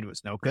 this lead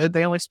was no good.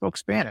 They only spoke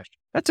Spanish.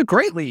 That's a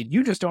great lead.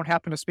 You just don't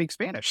happen to speak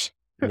Spanish.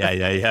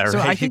 Yeah. So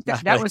right. I think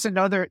that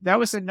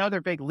was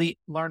another big lead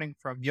learning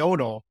from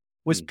Yodle.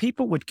 Was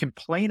people would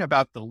complain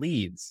about the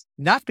leads,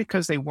 not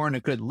because they weren't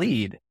a good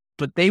lead,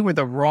 but they were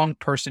the wrong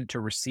person to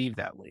receive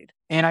that lead.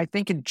 And I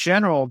think in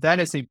general, that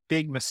is a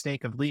big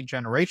mistake of lead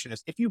generation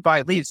is if you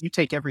buy leads, you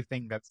take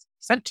everything that's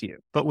sent to you.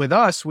 But with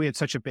us, we had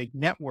such a big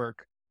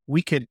network,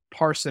 we could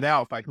parse it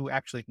out by who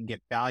actually can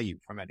get value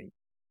from any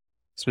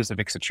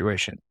specific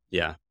situation.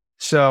 Yeah.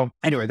 So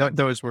anyway,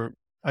 those were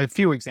a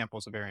few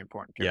examples of very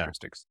important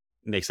characteristics.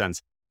 Yeah. Makes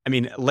sense. I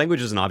mean, language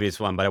is an obvious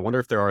one, but I wonder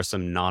if there are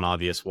some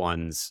non-obvious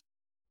ones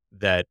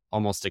that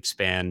almost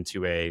expand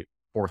to a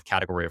fourth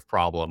category of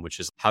problem, which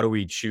is how do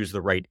we choose the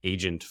right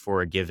agent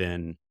for a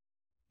given,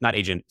 not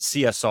agent,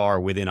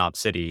 CSR within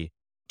Opcity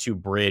to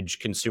bridge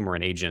consumer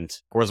and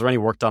agent? Or is there any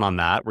work done on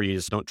that where you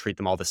just don't treat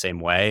them all the same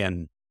way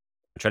and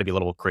try to be a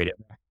little creative?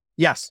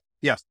 Yes.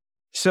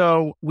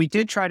 So we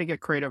did try to get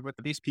creative with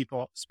these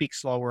people speak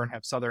slower and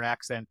have Southern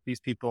accent. These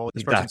people,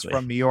 this person's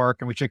from New York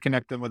and we should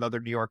connect them with other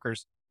New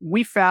Yorkers.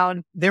 We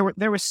found there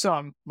was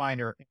some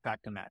minor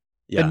impact on that.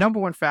 Yeah. The number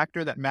one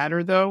factor that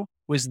mattered, though,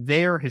 was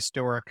their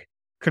historic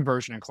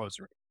conversion and close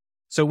rate.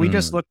 So we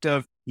just looked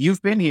of,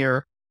 you've been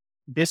here.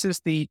 This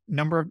is the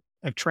number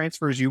of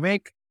transfers you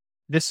make.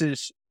 This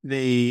is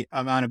the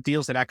amount of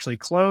deals that actually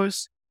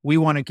close. We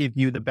want to give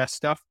you the best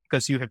stuff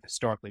because you have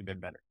historically been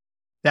better.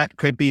 That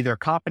could be their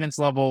confidence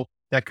level.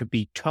 That could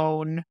be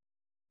tone.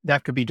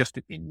 That could be just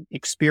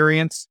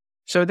experience.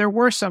 So there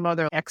were some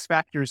other X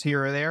factors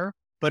here or there,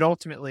 but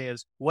ultimately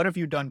is what have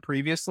you done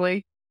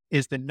previously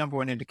is the number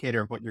one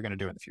indicator of what you're going to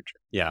do in the future.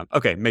 Yeah.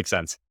 Okay. Makes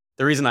sense.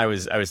 The reason I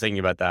was thinking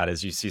about that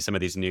is you see some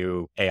of these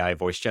new AI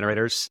voice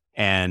generators.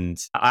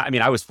 And I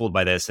mean, I was fooled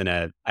by this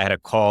I had a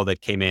call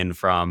that came in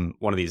from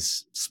one of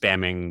these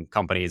spamming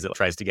companies that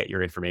tries to get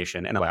your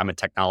information. And I'm a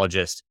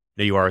technologist.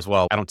 I know you are as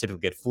well. I don't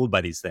typically get fooled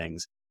by these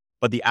things.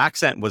 But the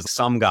accent was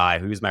some guy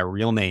who used my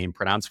real name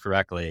pronounced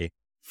correctly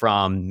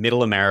from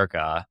Middle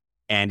America.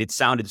 And it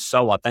sounded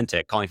so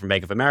authentic calling from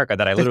Bank of America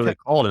that I literally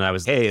called and I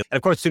was, hey. And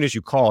of course, as soon as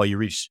you call, you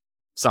reach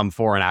some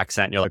foreign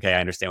accent. And you're like, okay, I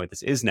understand what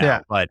this is now.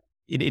 Yeah. But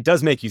it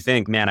does make you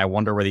think, man, I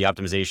wonder where the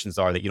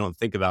optimizations are that you don't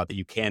think about that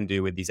you can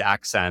do with these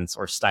accents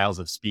or styles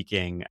of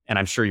speaking. And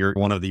I'm sure you're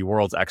one of the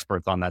world's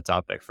experts on that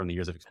topic from the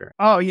years of experience.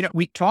 Oh,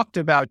 we talked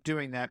about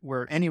doing that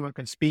where anyone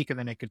can speak and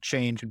then it could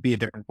change and be a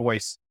different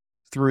voice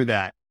through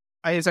that.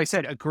 As I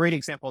said, a great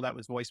example of that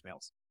was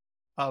voicemails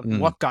of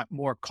what got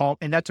more called.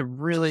 And that's a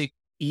really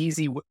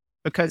easy,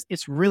 because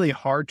it's really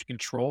hard to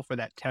control for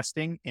that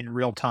testing in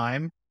real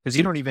time because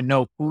you don't even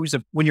know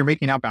when you're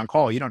making an outbound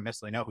call, you don't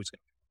necessarily know who's going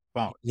to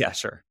phone. Yeah,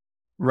 sure.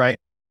 Right.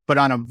 But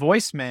on a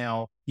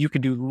voicemail, you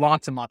could do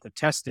lots and lots of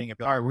testing. If,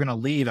 all right, we're going to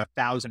leave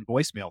 1,000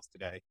 voicemails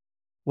today.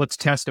 Let's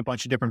test a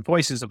bunch of different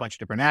voices, a bunch of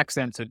different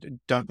accents, a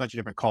bunch of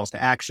different calls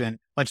to action, a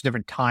bunch of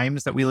different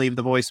times that we leave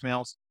the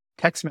voicemails.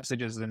 Text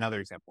messages is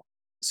another example.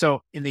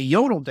 So in the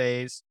Yodle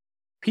days,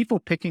 people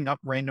picking up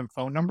random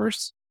phone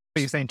numbers,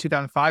 you say in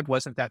 2005,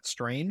 wasn't that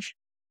strange?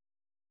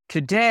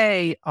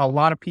 Today, a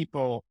lot of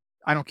people,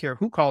 I don't care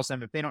who calls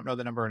them, if they don't know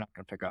the number, are not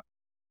going to pick up.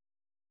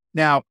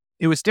 Now,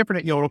 it was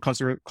different at Yodle because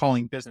they're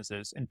calling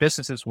businesses, and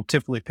businesses will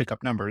typically pick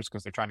up numbers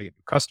because they're trying to get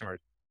new customers.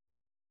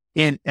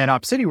 At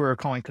Opcity, we were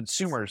calling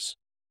consumers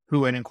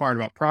who had inquired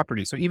about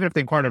property. So even if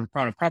they inquired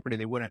about property,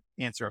 they wouldn't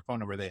answer a phone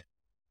number there.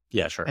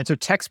 Yeah, sure. And so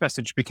text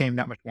message became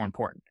that much more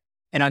important.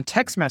 And on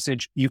text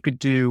message, you could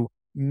do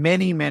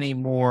many, many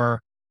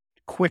more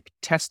quick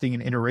testing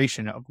and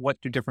iteration of what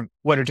are different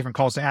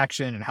calls to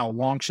action and how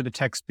long should the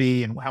text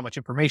be and how much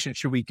information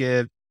should we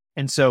give.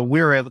 And so we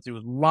were able to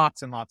do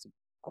lots and lots of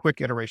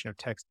quick iteration of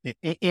text.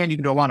 And you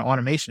can do a lot of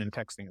automation in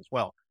texting as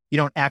well. You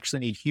don't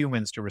actually need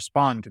humans to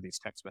respond to these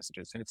text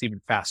messages, and it's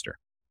even faster.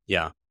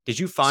 Yeah. Did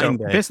you find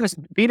that business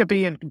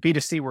B2B and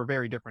B2C were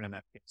very different in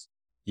that case?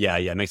 Yeah,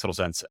 it makes total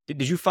sense.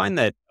 Did you find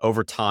that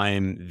over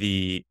time,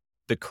 the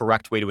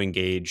correct way to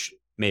engage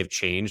may have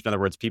changed? In other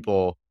words,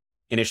 people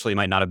initially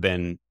might not have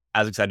been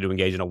as excited to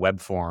engage in a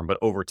web form, but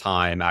over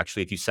time,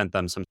 actually, if you sent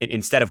them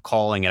instead of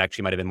calling, it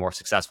actually might have been more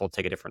successful to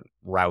take a different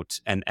route,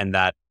 and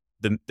that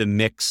the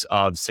mix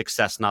of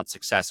success, not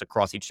success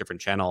across each different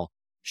channel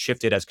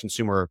shifted as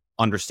consumer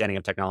understanding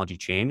of technology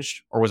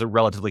changed, or was it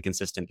relatively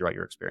consistent throughout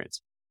your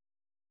experience?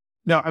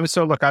 No,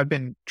 I've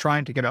been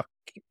trying to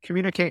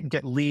communicate and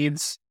get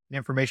leads and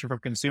information from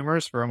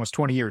consumers for almost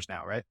 20 years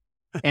now, right?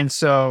 And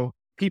so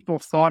people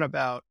thought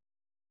about,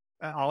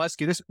 I'll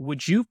ask you this,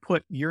 would you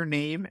put your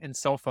name and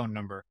cell phone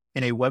number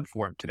in a web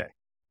form today?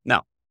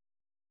 No.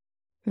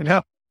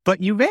 No,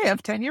 but you may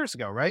have 10 years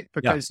ago, right?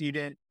 Because you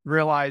didn't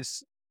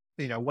realize,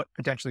 what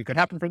potentially could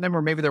happen for them,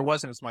 or maybe there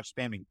wasn't as much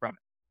spamming from it.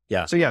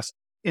 Yeah. So yes,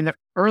 in the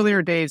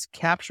earlier days,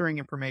 capturing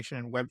information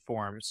in web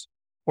forms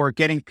or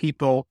getting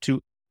people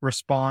to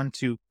respond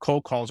to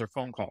cold calls or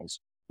phone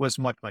calls was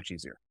much, much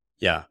easier.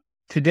 Yeah.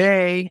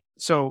 Today,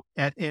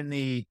 in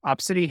the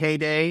Opcity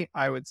heyday,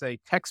 I would say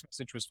text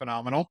message was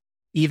phenomenal.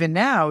 Even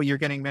now, you're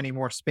getting many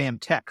more spam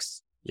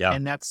texts. Yeah.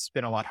 And that's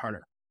been a lot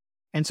harder.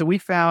 And so we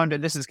found,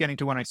 and this is getting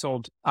to when I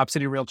sold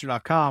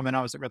OpcityRealtor.com, and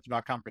I was at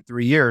Realtor.com for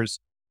 3 years,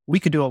 we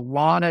could do a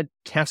lot of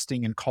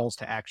testing and calls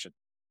to action.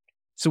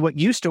 So what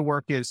used to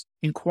work is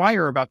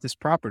inquire about this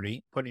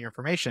property, put in your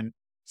information,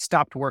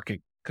 stopped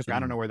working because I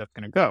don't know where that's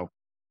going to go.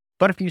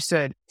 But if you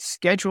said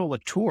schedule a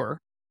tour,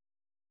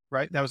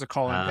 right? That was a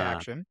call into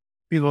action.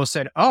 People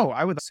said, oh,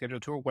 I would schedule a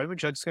tour. When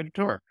would you schedule a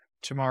tour?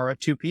 Tomorrow at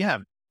 2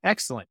 p.m.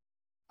 Excellent.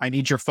 I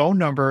need your phone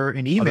number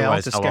and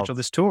email to schedule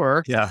this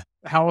tour. Yeah.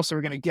 How else are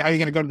we going to, how are you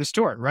going to go to the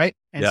store? Right.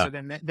 And so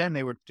then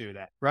they would do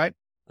that. Right.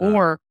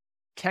 Or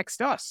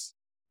text us,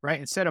 right?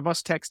 Instead of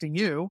us texting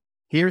you,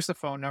 here's the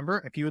phone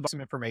number. If you would like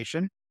some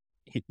information,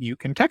 you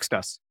can text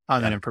us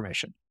on that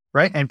information.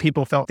 Right. And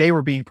people felt they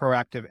were being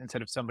proactive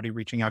instead of somebody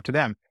reaching out to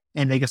them.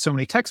 And they get so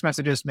many text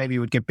messages, maybe it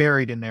would get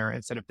buried in there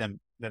instead of them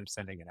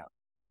sending it out.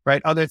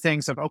 Right. Other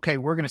things of, okay,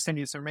 we're going to send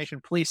you this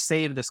information. Please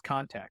save this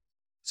contact.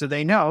 So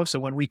they know. So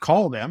when we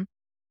call them,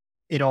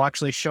 it'll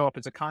actually show up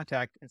as a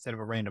contact instead of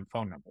a random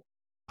phone number.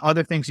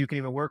 Other things, you can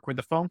even work with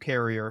the phone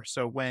carrier.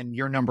 So when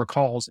your number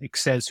calls, it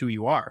says who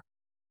you are,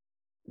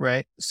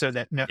 right? So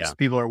that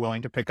people are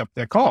willing to pick up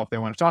their call if they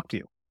want to talk to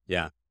you.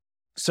 Yeah.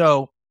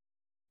 So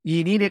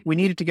we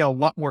needed to get a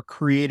lot more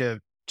creative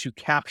to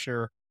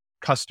capture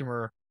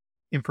customer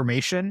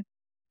information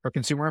or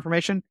consumer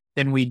information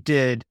than we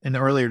did in the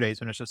earlier days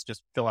when it's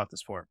just fill out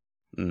this form.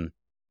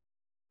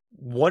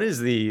 This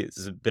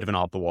is a bit of an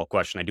off the wall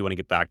question. I do want to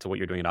get back to what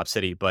you're doing at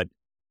Opcity, but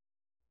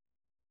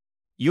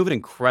you have an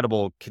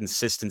incredible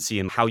consistency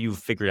in how you've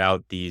figured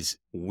out these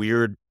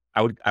weird,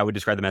 I would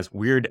describe them as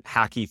weird,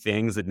 hacky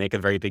things that make a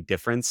very big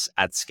difference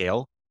at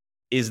scale.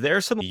 Is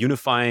there some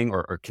unifying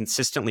or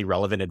consistently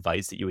relevant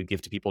advice that you would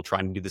give to people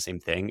trying to do the same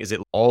thing? Is it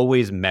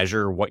always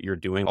measure what you're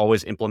doing,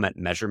 always implement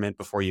measurement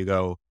before you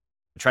go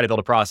try to build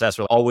a process,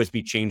 or always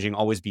be changing,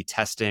 always be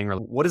testing? Or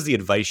what is the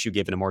advice you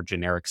give in a more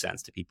generic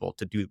sense to people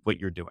to do what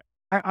you're doing?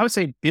 I would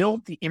say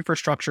build the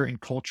infrastructure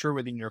and culture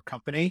within your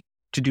company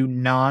to do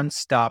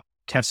nonstop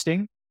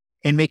testing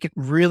and make it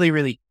really,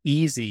 really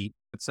easy.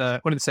 It's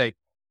what did it say?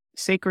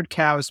 Sacred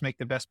cows make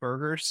the best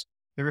burgers.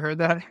 Have you ever heard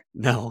that?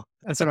 No.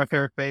 That's one of my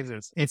favorite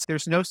phrases.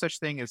 There's no such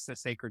thing as the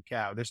sacred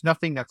cow. There's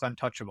nothing that's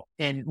untouchable.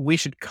 And we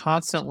should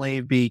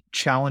constantly be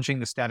challenging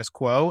the status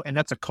quo. And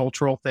that's a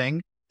cultural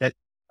thing that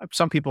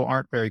some people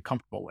aren't very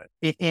comfortable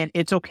with. And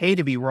it's okay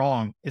to be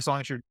wrong as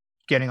long as you're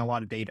getting a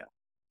lot of data.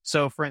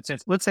 So for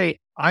instance, let's say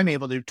I'm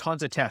able to do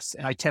tons of tests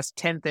and I test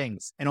 10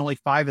 things and only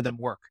 5 of them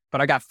work,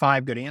 but I got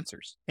 5 good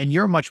answers. And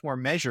you're much more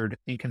measured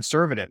and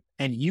conservative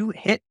and you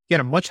get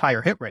a much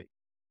higher hit rate,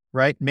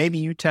 right? Maybe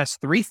you test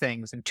 3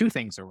 things and 2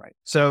 things are right.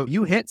 So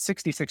you hit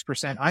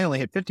 66%. I only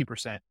hit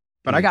 50%,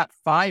 but I got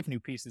 5 new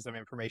pieces of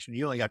information.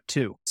 You only got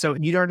 2. So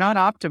you are not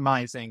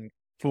optimizing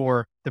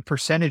for the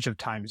percentage of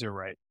times you're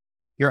right.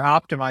 You're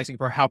optimizing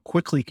for how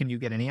quickly can you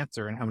get an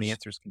answer and how many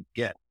answers can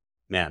you get.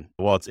 Man,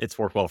 well, it's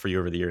worked well for you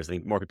over the years. I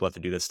think more people have to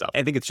do this stuff.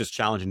 I think it's just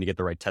challenging to get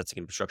the right testing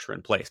infrastructure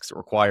in place because it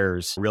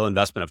requires real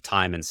investment of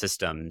time and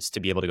systems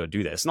to be able to go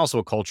do this. And also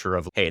a culture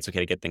of, hey, it's okay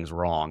to get things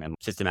wrong and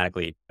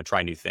systematically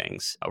try new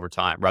things over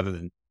time rather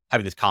than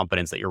having this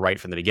confidence that you're right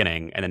from the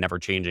beginning and then never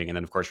changing. And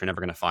then, of course, you're never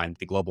going to find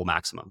the global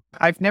maximum.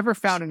 I've never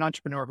found an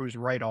entrepreneur who's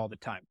right all the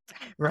time,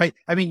 right?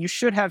 I mean, you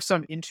should have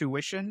some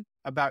intuition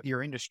about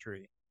your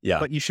industry,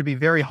 but you should be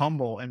very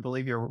humble and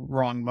believe you're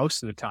wrong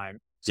most of the time.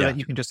 So that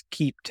you can just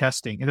keep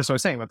testing. And that's what I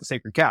was saying about the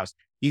sacred cows.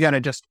 You got to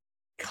just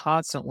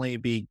constantly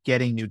be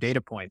getting new data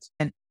points.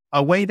 And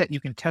a way that you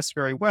can test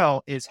very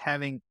well is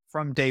having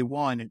from day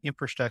one an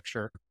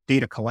infrastructure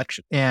data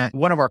collection. And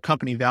one of our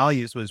company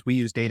values was we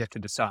use data to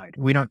decide.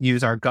 We don't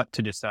use our gut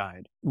to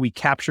decide. We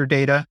capture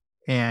data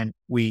and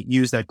we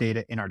use that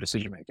data in our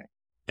decision making.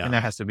 Yeah. And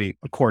that has to be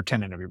a core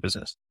tenet of your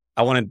business.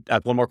 I want to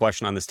add one more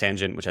question on this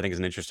tangent, which I think is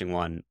an interesting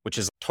one, which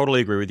is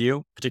totally agree with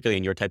you, particularly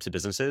in your types of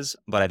businesses.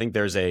 But I think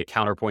there's a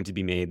counterpoint to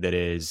be made that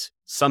is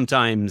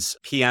sometimes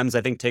PMs,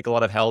 I think, take a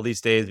lot of hell these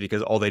days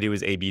because all they do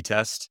is A/B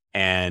test.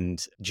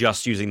 And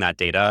just using that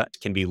data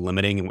can be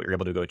limiting in what you're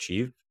able to go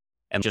achieve.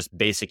 And just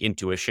basic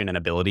intuition and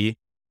ability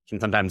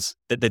can sometimes,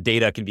 the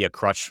data can be a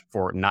crutch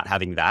for not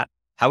having that.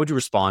 How would you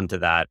respond to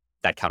that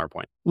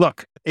counterpoint?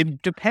 Look,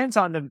 it depends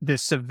on the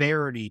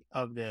severity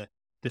of the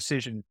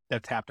decision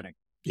that's happening.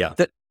 Yeah.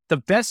 The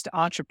best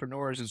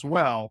entrepreneurs as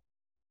well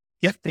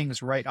get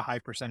things right a high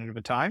percentage of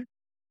the time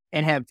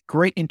and have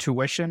great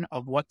intuition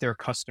of what their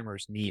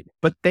customers need,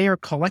 but they are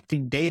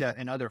collecting data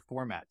in other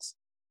formats.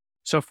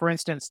 So for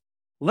instance,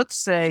 let's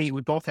say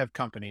we both have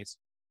companies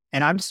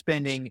and I'm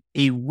spending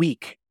a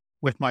week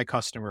with my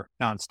customer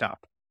nonstop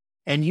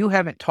and you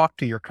haven't talked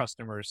to your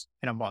customers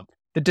in a month.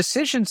 The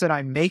decisions that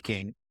I'm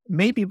making,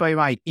 maybe by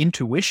my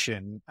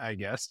intuition, I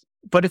guess,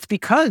 but it's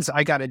because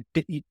I got a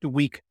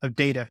week of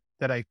data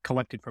that I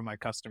collected from my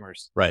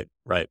customers. Right.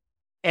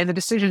 And the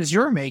decisions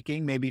you're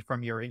making, maybe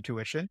from your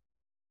intuition,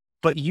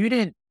 but you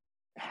didn't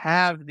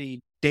have the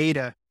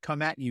data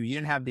come at you. You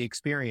didn't have the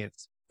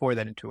experience for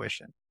that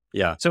intuition.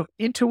 Yeah. So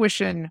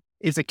intuition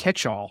is a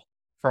catch-all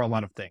for a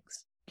lot of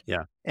things.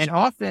 Yeah. And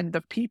often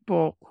the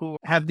people who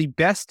have the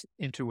best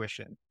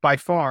intuition by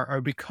far are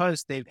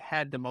because they've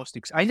had the most,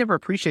 I never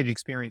appreciated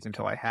experience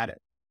until I had it.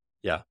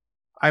 Yeah.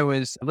 I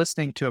was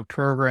listening to a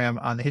program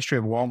on the history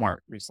of Walmart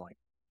recently.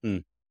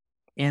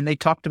 And they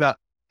talked about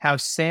how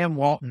Sam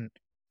Walton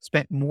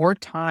spent more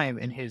time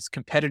in his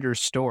competitors'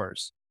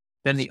 stores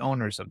than the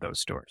owners of those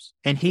stores.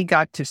 And he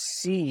got to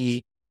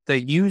see the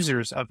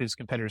users of his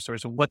competitors'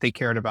 stores and what they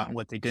cared about and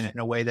what they didn't in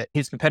a way that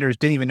his competitors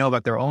didn't even know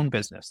about their own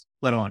business,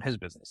 let alone his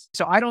business.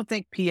 So I don't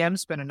think PMs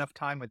spend enough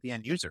time with the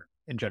end user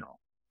in general.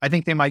 I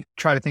think they might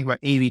try to think about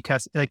A/B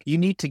tests. Like you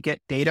need to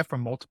get data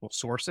from multiple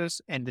sources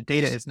and the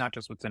data is not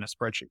just what's in a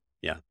spreadsheet.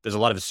 Yeah. There's a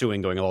lot of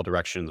suing going in all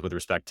directions with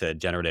respect to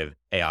generative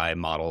AI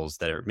models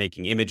that are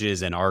making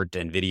images and art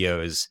and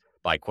videos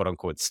by quote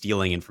unquote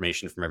stealing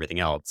information from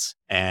everything else.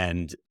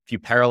 And if you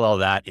parallel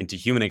that into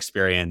human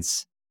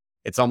experience,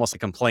 it's almost a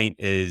complaint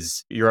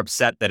is you're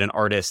upset that an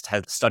artist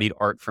has studied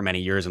art for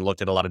many years and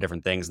looked at a lot of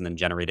different things and then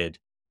generated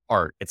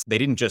art. They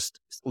didn't just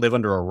live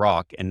under a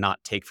rock and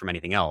not take from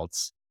anything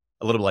else.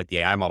 A little bit like the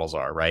AI models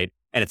are, right?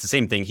 And it's the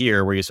same thing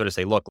here where you sort of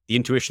say, look, the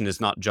intuition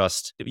is not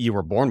just you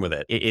were born with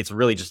it. It's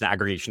really just an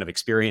aggregation of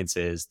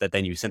experiences that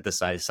then you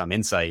synthesize some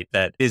insight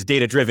that is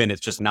data driven. It's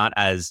just not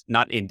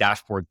in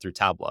dashboard through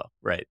Tableau,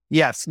 right?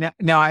 Yes.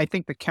 Now I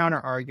think the counter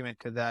argument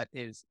to that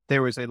is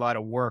there was a lot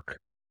of work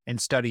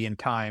and study and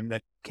time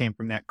that came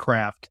from that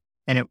craft.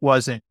 And it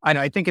wasn't,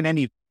 I think in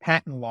any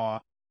patent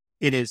law,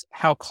 it is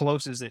how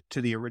close is it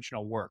to the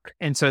original work?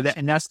 And so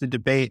that's the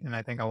debate. And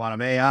I think a lot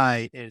of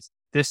AI is,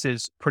 this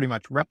is pretty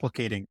much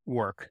replicating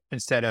work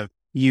instead of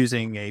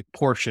using a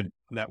portion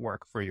of that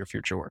work for your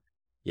future work.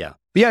 Yeah.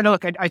 But yeah, no,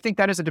 look, I think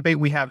that is a debate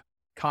we have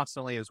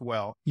constantly as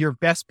well. Your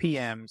best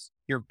PMs,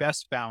 your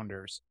best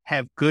founders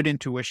have good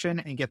intuition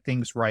and get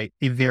things right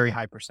a very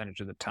high percentage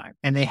of the time.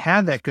 And they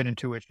have that good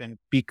intuition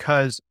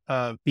because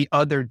of the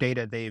other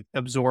data they've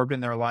absorbed in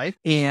their life.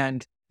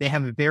 And they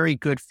have a very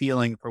good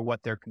feeling for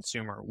what their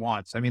consumer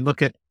wants. I mean,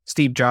 look at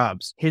Steve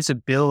Jobs. His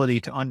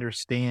ability to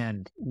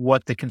understand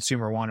what the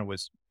consumer wanted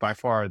was by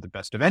far the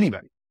best of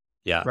anybody.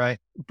 Yeah. Right.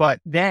 But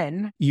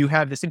then you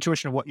have this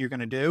intuition of what you're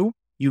going to do.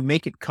 You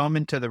make it come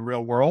into the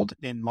real world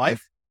in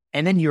life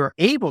And then you're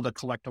able to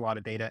collect a lot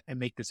of data and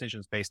make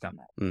decisions based on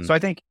that. Mm. So I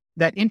think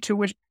that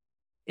intuition,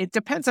 it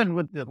depends on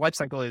what the life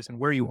cycle is and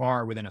where you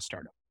are within a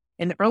startup.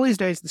 In the earliest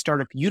days of the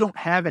startup, you don't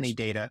have any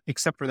data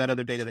except for that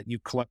other data that you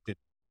collected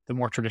the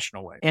more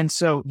traditional way. And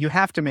so you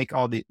have to make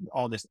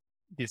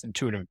these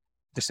intuitive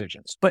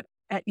decisions. But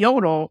at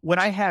Yodle, when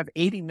I have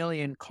 80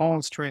 million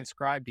calls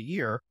transcribed a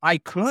year, I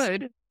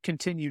could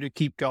continue to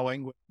keep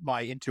going with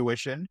my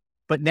intuition.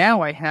 But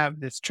now I have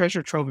this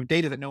treasure trove of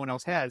data that no one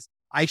else has.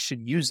 I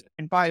should use it.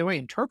 And by the way,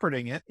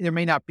 interpreting it, there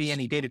may not be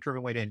any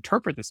data-driven way to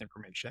interpret this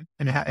information,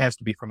 and it has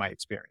to be from my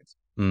experience.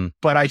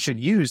 But I should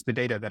use the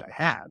data that I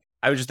have.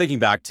 I was just thinking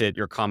back to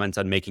your comments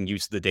on making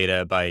use of the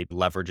data by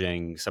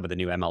leveraging some of the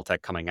new ML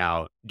tech coming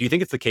out. Do you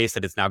think it's the case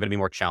that it's now going to be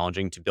more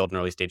challenging to build an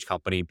early stage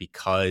company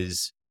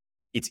because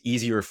it's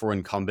easier for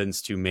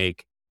incumbents to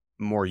make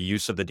more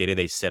use of the data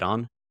they sit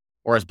on?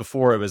 Whereas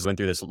before it went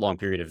through this long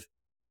period of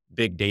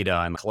big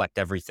data and collect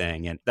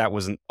everything. And that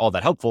wasn't all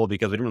that helpful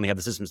because we didn't really have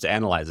the systems to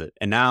analyze it.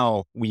 And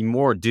now we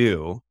more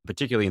do,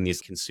 particularly in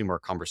these consumer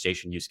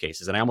conversation use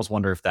cases. And I almost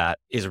wonder if that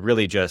is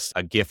really just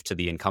a gift to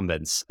the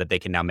incumbents that they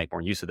can now make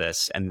more use of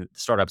this. And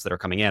startups that are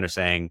coming in are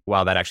saying,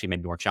 wow, that actually made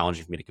it more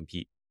challenging for me to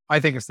compete.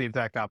 I think it's the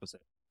exact opposite.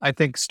 I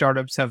think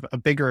startups have a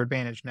bigger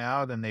advantage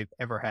now than they've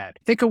ever had.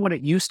 Think of what it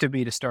used to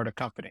be to start a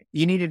company.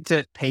 You needed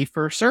to pay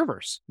for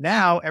servers.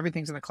 Now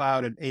everything's in the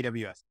cloud at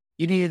AWS.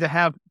 You needed to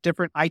have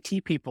different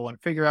IT people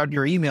and figure out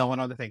your email and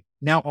other things.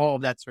 Now all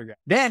of that's figured out.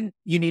 Then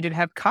you needed to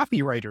have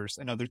copywriters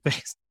and other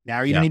things.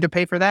 Now you don't need to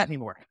pay for that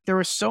anymore. There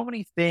were so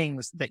many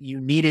things that you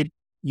needed.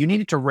 You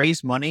needed to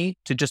raise money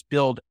to just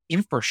build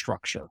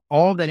infrastructure.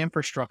 All of that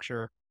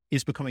infrastructure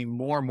is becoming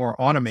more and more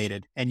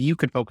automated, and you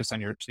could focus on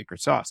your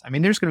secret sauce. I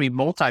mean, there's going to be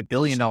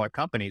multi-billion-dollar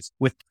companies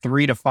with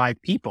 3 to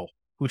 5 people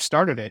who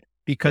started it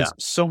because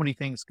so many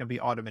things can be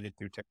automated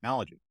through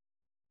technology.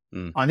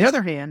 On the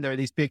other hand, there are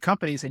these big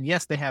companies, and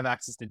yes, they have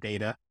access to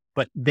data,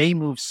 but they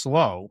move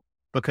slow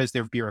because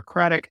they're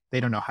bureaucratic. They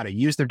don't know how to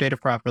use their data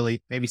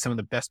properly. Maybe some of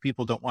the best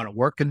people don't want to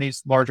work in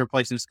these larger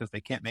places because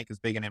they can't make as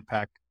big an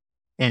impact.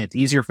 And it's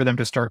easier for them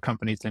to start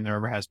companies than there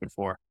ever has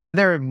before.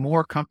 There are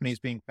more companies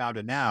being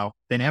founded now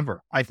than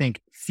ever. I think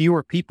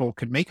fewer people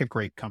could make a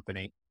great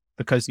company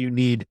because you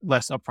need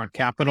less upfront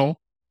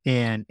capital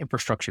and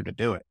infrastructure to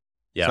do it.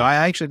 Yeah. So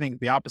I actually think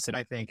the opposite.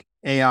 I think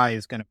AI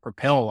is going to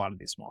propel a lot of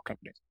these small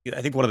companies.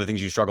 I think one of the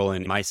things you struggle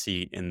in my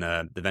seat in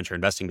the venture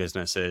investing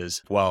business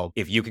is, well,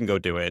 if you can go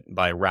do it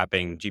by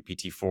wrapping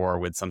GPT-4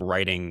 with some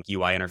writing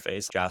UI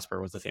interface, Jasper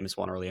was the famous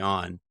one early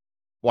on,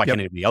 why can't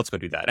anybody else go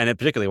do that? And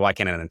particularly, why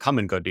can't an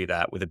incumbent go do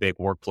that with a big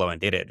workflow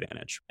and data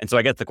advantage? And so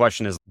I guess the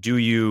question is, do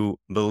you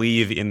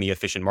believe in the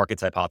efficient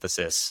markets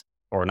hypothesis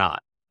or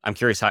not? I'm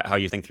curious how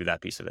you think through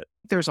that piece of it.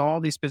 There's all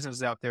these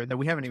businesses out there that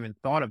we haven't even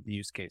thought of the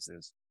use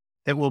cases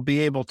that will be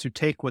able to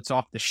take what's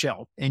off the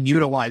shelf and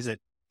utilize it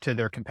to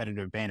their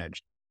competitive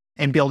advantage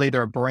and build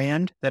either a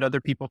brand that other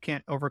people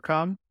can't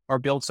overcome or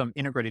build some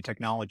integrated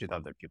technology that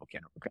other people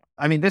can't overcome.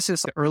 I mean, this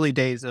is the early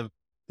days of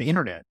the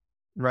internet,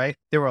 right?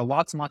 There were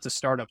lots and lots of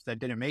startups that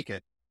didn't make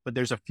it, but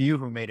there's a few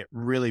who made it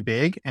really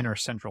big and are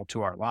central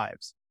to our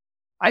lives.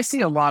 I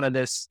see a lot of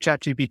this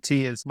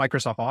ChatGPT as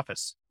Microsoft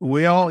Office.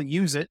 We all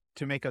use it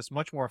to make us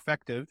much more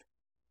effective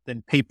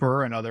than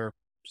paper and other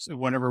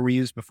whatever we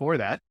used before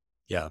that.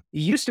 Yeah. It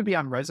used to be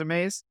on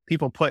resumes,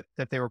 people put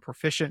that they were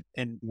proficient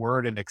in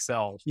Word and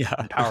Excel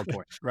and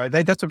PowerPoint, right?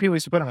 That's what people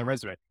used to put on their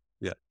resume.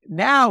 Yeah.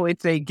 Now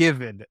it's a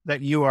given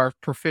that you are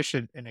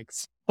proficient in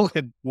Excel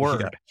and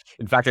Word. Yeah.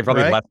 In fact, they're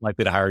probably less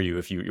likely to hire you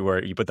if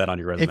you put that on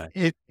your resume.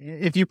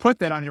 If you put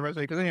that on your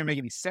resume, because it doesn't make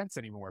any sense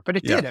anymore. But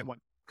it did at one,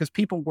 because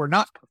people were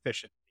not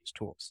proficient in these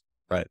tools.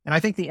 Right. And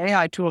I think the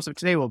AI tools of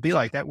today will be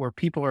like that, where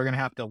people are going to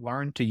have to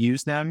learn to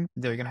use them.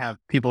 They're going to have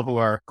people who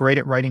are great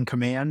at writing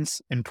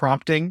commands and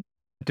prompting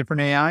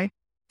different AI,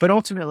 but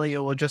ultimately it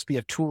will just be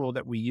a tool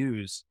that we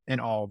use in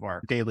all of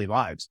our daily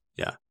lives.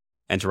 Yeah.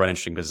 And to run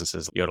interesting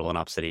businesses, Yodle and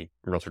Opcity,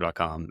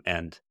 Realtor.com,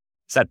 and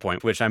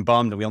SetPoint, which I'm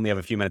bummed we only have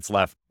a few minutes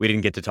left. We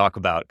didn't get to talk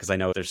about because I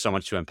know there's so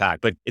much to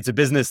unpack, but it's a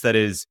business that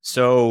is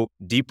so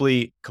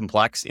deeply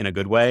complex in a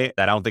good way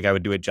that I don't think I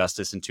would do it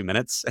justice in 2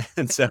 minutes.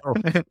 And so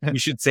we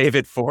should save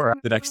it for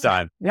the next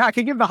time. Yeah, I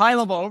can give the high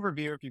level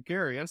overview if you're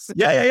curious.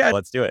 Yeah.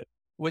 Let's do it.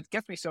 What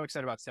gets me so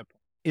excited about SetPoint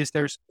is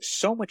there's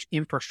so much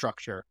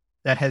infrastructure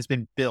that has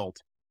been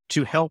built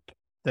to help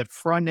the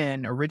front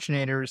end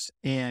originators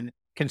and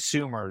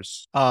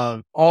consumers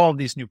of all of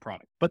these new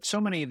products. But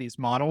so many of these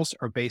models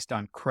are based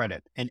on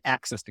credit and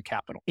access to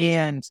capital.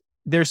 And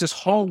there's this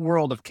whole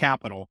world of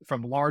capital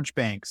from large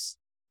banks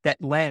that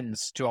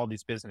lends to all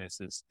these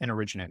businesses and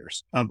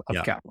originators of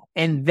capital.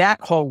 And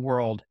that whole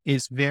world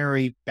is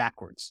very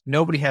backwards.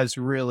 Nobody has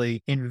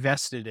really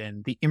invested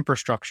in the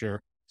infrastructure,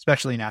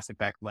 especially in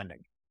asset-backed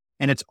lending.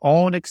 And it's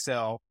all in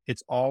Excel.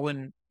 It's all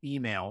in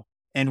email.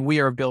 And we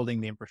are building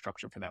the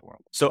infrastructure for that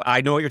world. So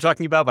I know what you're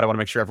talking about, but I want to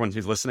make sure everyone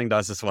who's listening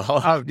does as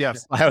well. Oh,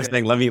 yes. I was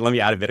saying, let me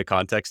add a bit of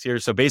context here.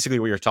 So basically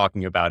what you're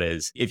talking about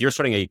is if you're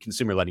starting a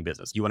consumer lending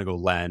business, you want to go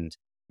lend,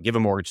 give a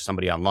mortgage to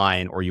somebody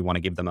online, or you want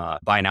to give them a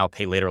buy now,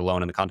 pay later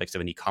loan in the context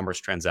of an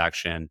e-commerce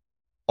transaction.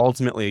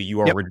 ultimately you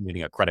are Yep.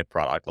 originating a credit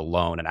product, a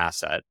loan, an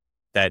asset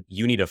that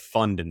you need to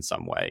fund in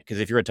some way. Because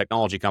if you're a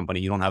technology company,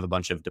 you don't have a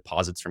bunch of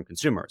deposits from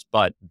consumers,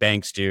 but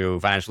banks do,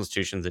 financial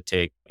institutions that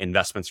take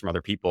investments from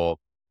other people.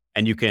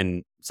 And you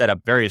can set up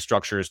various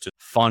structures to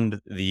fund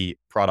the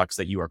products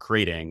that you are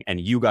creating. And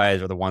you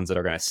guys are the ones that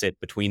are going to sit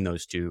between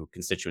those two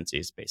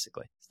constituencies,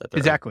 basically.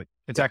 Exactly.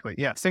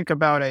 Yeah. Think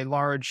about a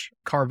large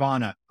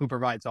Carvana who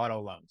provides auto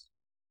loans,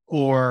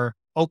 or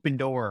Open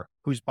Door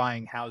who's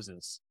buying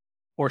houses,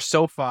 or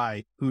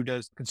SoFi who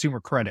does consumer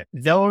credit.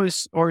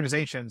 Those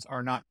organizations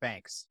are not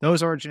banks.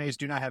 Those originators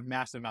do not have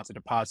massive amounts of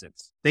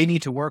deposits. They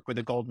need to work with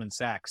a Goldman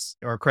Sachs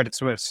or a Credit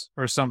Suisse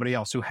or somebody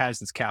else who has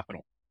this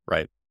capital.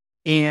 Right.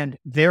 And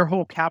their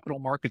whole capital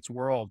markets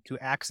world, to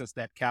access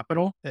that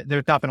capital,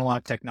 there's not been a lot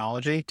of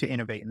technology to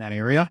innovate in that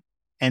area.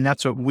 And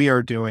that's what we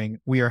are doing.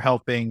 We are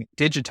helping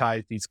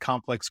digitize these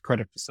complex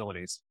credit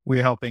facilities. We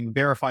are helping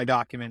verify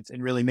documents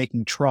and really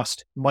making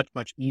trust much,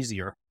 much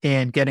easier,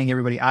 and getting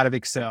everybody out of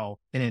Excel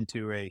and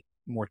into a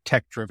more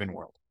tech-driven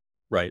world.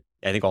 Right.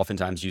 I think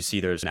oftentimes you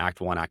see there's an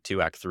Act 1, Act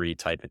 2, Act 3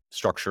 type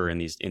structure in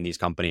these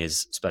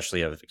companies,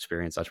 especially of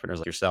experienced entrepreneurs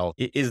like yourself.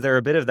 Is there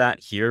a bit of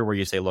that here where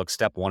you say, look,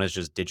 step one is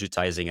just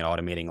digitizing and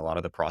automating a lot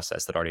of the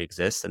process that already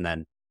exists? And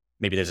then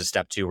maybe there's a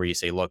step two where you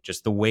say, look,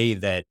 just the way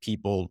that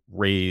people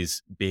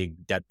raise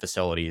big debt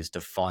facilities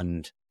to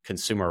fund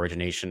consumer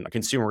origination,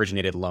 consumer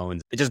originated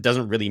loans, it just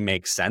doesn't really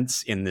make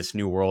sense in this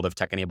new world of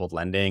tech enabled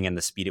lending and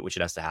the speed at which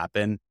it has to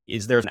happen.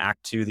 Is there an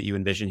Act 2 that you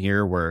envision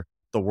here where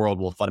the world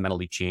will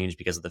fundamentally change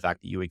because of the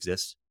fact that you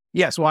exist?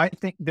 Yes. Well, I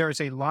think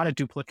there's a lot of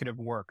duplicative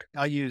work.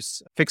 I'll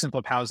use fix and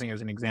flip housing as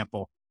an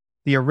example.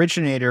 The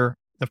originator,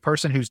 the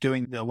person who's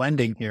doing the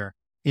lending here,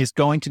 is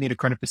going to need a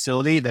credit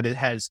facility that it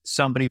has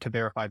somebody to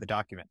verify the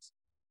documents.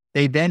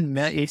 They then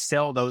may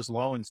sell those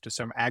loans to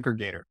some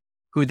aggregator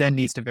who then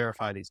needs to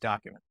verify these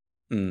documents.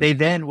 They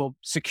then will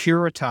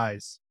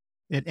securitize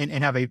and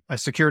have a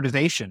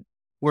securitization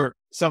where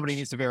somebody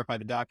needs to verify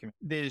the document.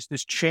 There's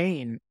this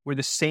chain where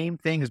the same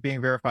thing is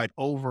being verified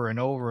over and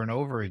over and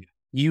over again.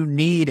 You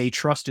need a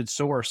trusted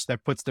source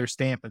that puts their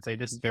stamp and say,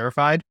 this is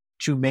verified,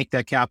 to make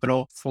that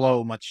capital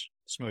flow much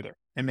smoother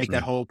and make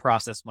that whole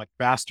process much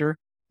faster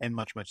and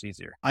much, much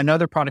easier.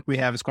 Another product we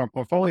have is called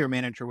Portfolio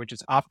Manager, which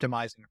is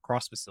optimizing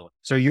across facility.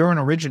 So you're an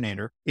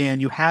originator and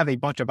you have a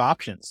bunch of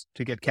options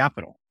to get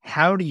capital.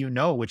 How do you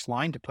know which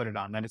line to put it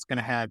on that it's going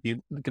to have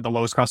you look at the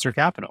lowest cost of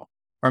capital,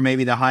 or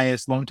maybe the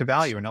highest loan to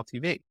value and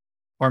LTV,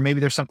 or maybe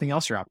there's something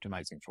else you're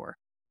optimizing for?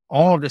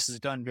 All of this is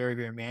done very,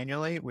 very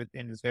manually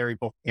and is very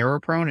both error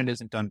prone and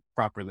isn't done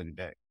properly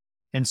today.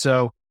 And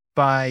so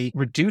by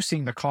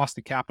reducing the cost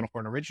of capital for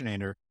an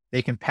originator,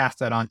 they can pass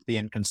that on to the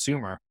end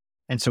consumer.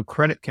 And so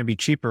credit can be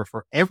cheaper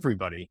for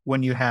everybody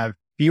when you have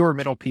fewer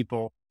middle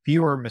people,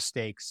 fewer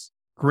mistakes,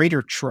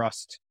 greater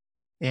trust,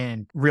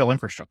 and real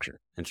infrastructure.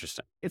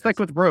 Interesting. It's like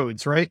with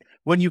roads, right?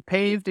 When you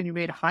paved and you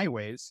made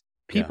highways,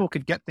 people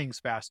could get things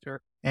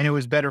faster and it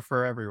was better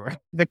for everywhere.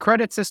 The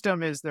credit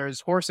system is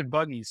there's horse and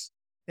buggies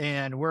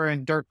and we're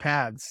in dirt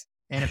paths.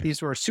 And if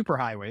these were super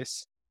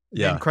highways,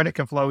 then credit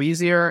can flow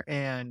easier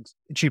and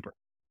cheaper.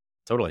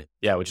 Totally.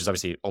 Yeah. Which is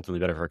obviously ultimately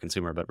better for a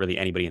consumer, but really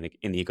anybody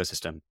in the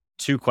ecosystem.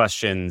 Two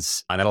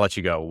questions, and then I'll let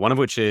you go. One of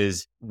which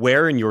is,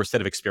 where in your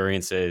set of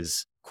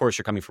experiences, of course,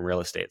 you're coming from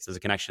real estate, so there's a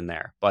connection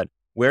there, but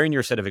where in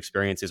your set of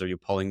experiences are you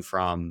pulling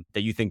from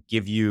that you think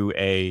give you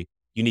a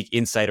unique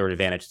insight or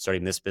advantage in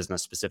starting this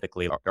business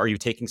specifically? Are you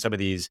taking some of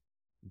these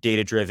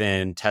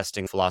data-driven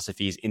testing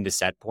philosophies into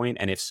SetPoint?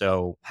 And if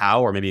so,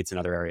 how? Or maybe it's in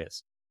other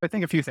areas? I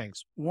think a few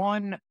things.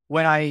 One,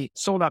 when I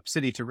sold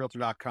Opcity to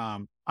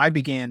Realtor.com, I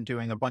began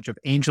doing a bunch of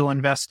angel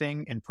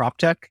investing in prop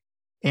tech.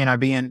 And I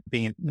began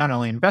being not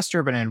only an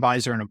investor, but an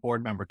advisor and a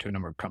board member to a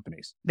number of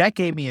companies. That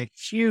gave me a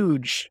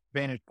huge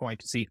vantage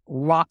point to see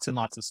lots and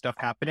lots of stuff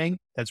happening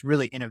that's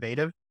really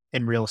innovative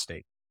in real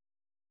estate.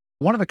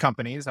 One of the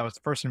companies, I was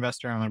the first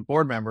investor and a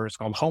board member, is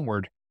called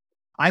Homeward.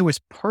 I was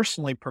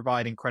personally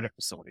providing credit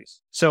facilities.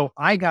 So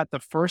I got the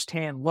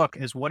firsthand look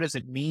as what does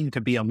it mean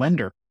to be a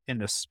lender in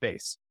this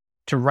space,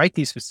 to write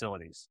these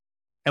facilities.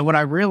 And what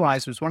I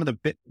realized was one of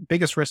the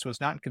biggest risks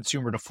was not in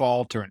consumer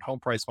default or in home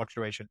price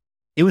fluctuation.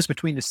 It was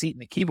between the seat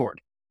and the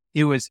keyboard.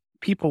 It was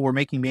people were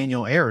making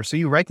manual errors. So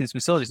you write these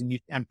facilities and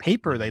on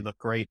paper, they look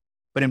great,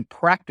 but in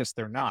practice,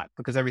 they're not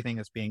because everything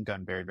is being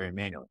done very, very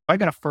manually. I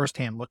got a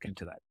firsthand look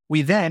into that.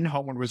 We then,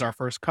 Homeward was our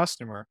first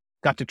customer,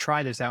 got to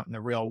try this out in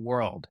the real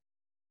world.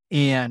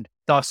 And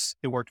thus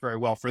it worked very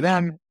well for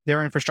them,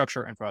 their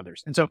infrastructure, and for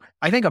others. And so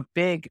I think a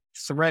big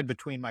thread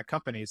between my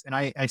companies, and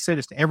I say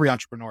this to every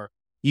entrepreneur,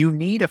 you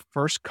need a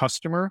first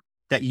customer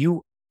that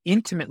you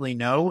intimately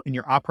know and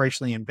you're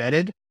operationally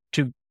embedded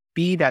to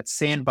be that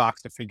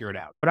sandbox to figure it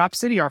out. But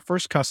Opcity, our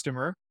first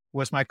customer,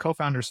 was my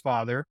co-founder's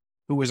father,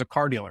 who was a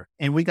car dealer.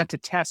 And we got to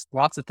test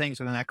lots of things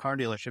within that car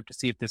dealership to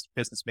see if this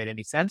business made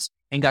any sense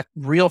and got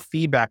real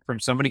feedback from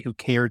somebody who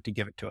cared to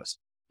give it to us.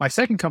 My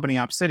second company,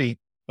 Opcity,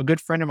 a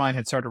good friend of mine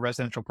had started a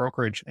residential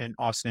brokerage in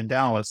Austin and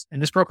Dallas.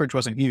 And this brokerage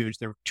wasn't huge.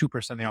 They were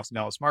 2% of the Austin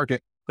Dallas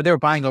market, but they were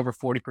buying over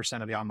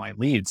 40% of the online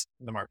leads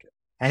in the market.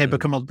 and had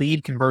become a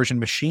lead conversion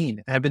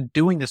machine and had been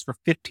doing this for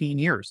 15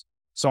 years.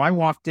 So I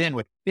walked in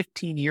with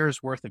 15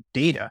 years worth of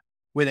data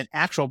with an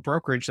actual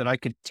brokerage that I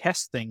could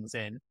test things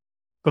in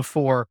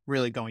before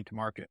really going to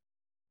market.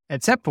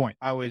 At SetPoint,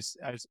 I was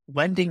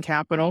lending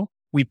capital.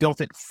 We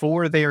built it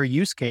for their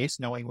use case,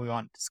 knowing we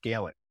wanted to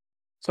scale it.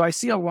 So I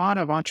see a lot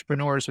of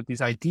entrepreneurs with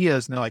these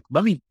ideas and they're like,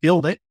 let me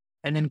build it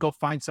and then go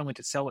find someone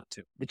to sell it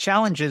to. The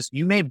challenge is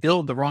you may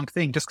build the wrong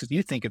thing just because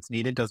you think it's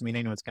needed, doesn't mean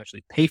anyone's going to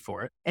actually pay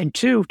for it. And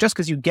two, just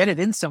because you get it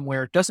in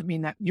somewhere doesn't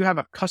mean that you have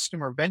a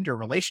customer vendor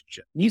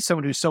relationship. You need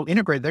someone who's so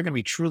integrated, they're going to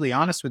be truly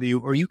honest with you,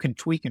 or you can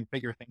tweak and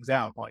figure things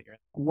out while you're in.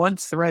 One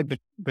thread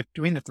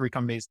between the three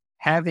companies,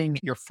 having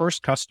your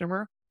first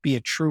customer be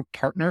a true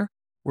partner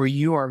where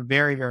you are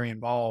very, very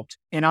involved.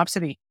 In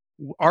Opcity,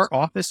 our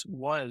office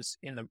was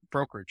in the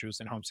brokerage. It was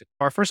in Home City.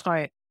 Our first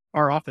client,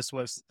 our office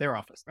was their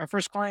office. Our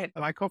first client,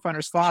 my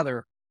co-founder's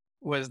father,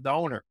 was the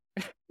owner.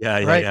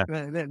 Yeah.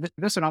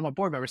 This one, I'm a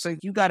board member. So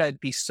you got to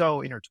be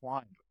so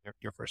intertwined with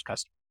your first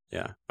customer.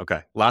 Yeah.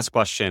 Okay. Last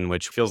question,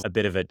 which feels a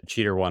bit of a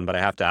cheater one, but I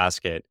have to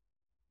ask it.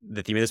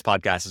 The theme of this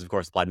podcast is, of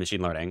course, applied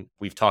machine learning.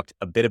 We've talked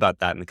a bit about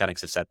that in the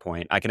context of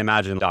SetPoint. I can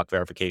imagine doc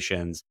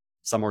verifications,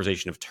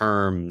 summarization of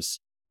terms,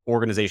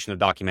 organization of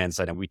documents.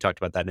 I know we talked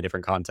about that in a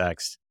different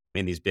context.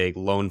 In these big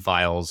loan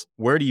files,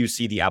 where do you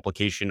see the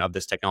application of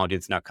this technology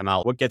that's now come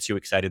out? What gets you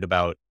excited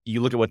about?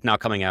 You look at what's now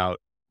coming out.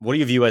 What do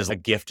you view as a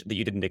gift that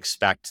you didn't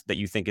expect that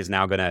you think is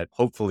now going to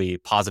hopefully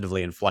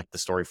positively inflect the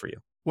story for you?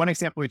 One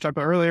example we talked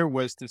about earlier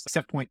was this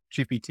SetPoint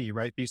GPT,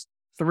 right? These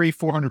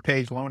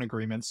 400-page loan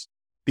agreements,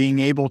 being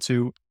able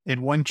to,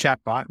 in one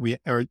chat box,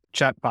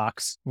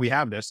 we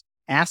have this,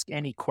 ask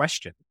any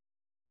question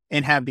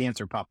and have the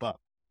answer pop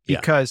up.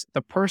 Because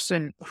the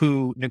person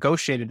who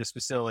negotiated this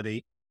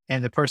facility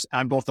and the person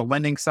on both the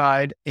lending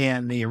side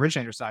and the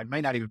originator side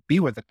might not even be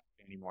with the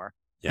company anymore.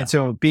 And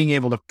so being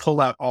able to pull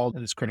out all of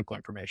this critical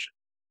information.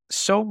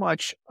 So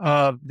much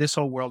of this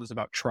whole world is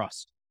about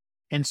trust.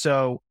 And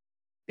so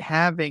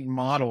having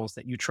models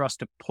that you trust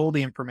to pull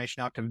the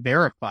information out to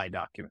verify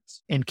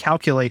documents and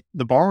calculate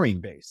the borrowing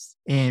base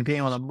and being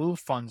able to move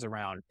funds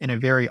around in a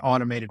very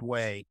automated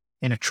way,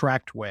 in a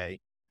tracked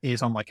way,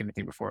 is unlike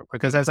anything before.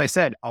 Because as I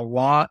said, a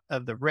lot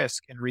of the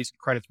risk and reason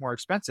credit's more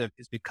expensive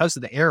is because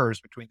of the errors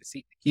between the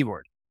seat and the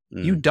keyboard.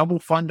 You double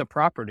fund a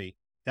property,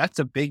 that's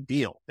a big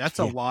deal. That's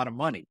a lot of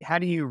money. How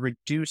do you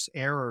reduce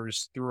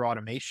errors through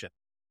automation?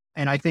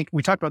 And I think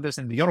we talked about this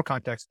in the Yodle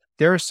context.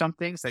 There are some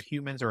things that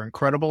humans are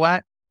incredible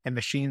at and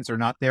machines are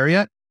not there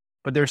yet,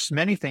 but there's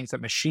many things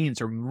that machines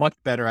are much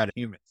better at than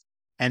humans.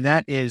 And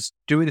that is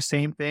doing the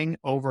same thing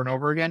over and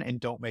over again and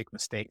don't make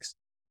mistakes.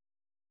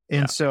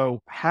 And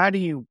so how do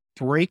you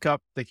break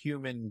up the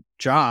human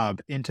job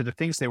into the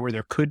things where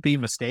there could be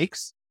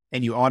mistakes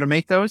and you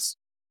automate those,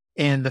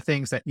 and the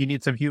things that you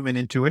need some human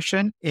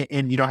intuition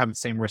and you don't have the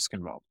same risk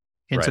involved.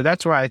 And so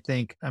that's why I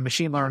think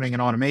machine learning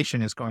and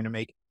automation is going to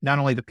make not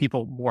only the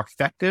people more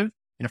effective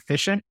and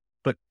efficient,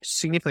 but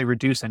significantly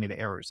reduce any of the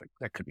errors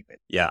that could be made.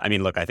 Yeah. I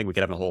mean, look, I think we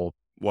could have a whole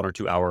 1 or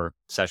 2 hour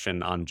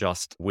session on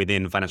just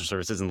within financial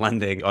services and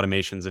lending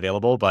automations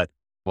available, but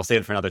we'll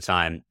save it for another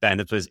time. Ben,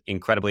 this was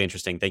incredibly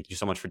interesting. Thank you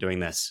so much for doing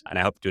this. And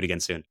I hope to do it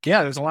again soon.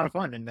 Yeah, it was a lot of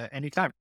fun. And anytime.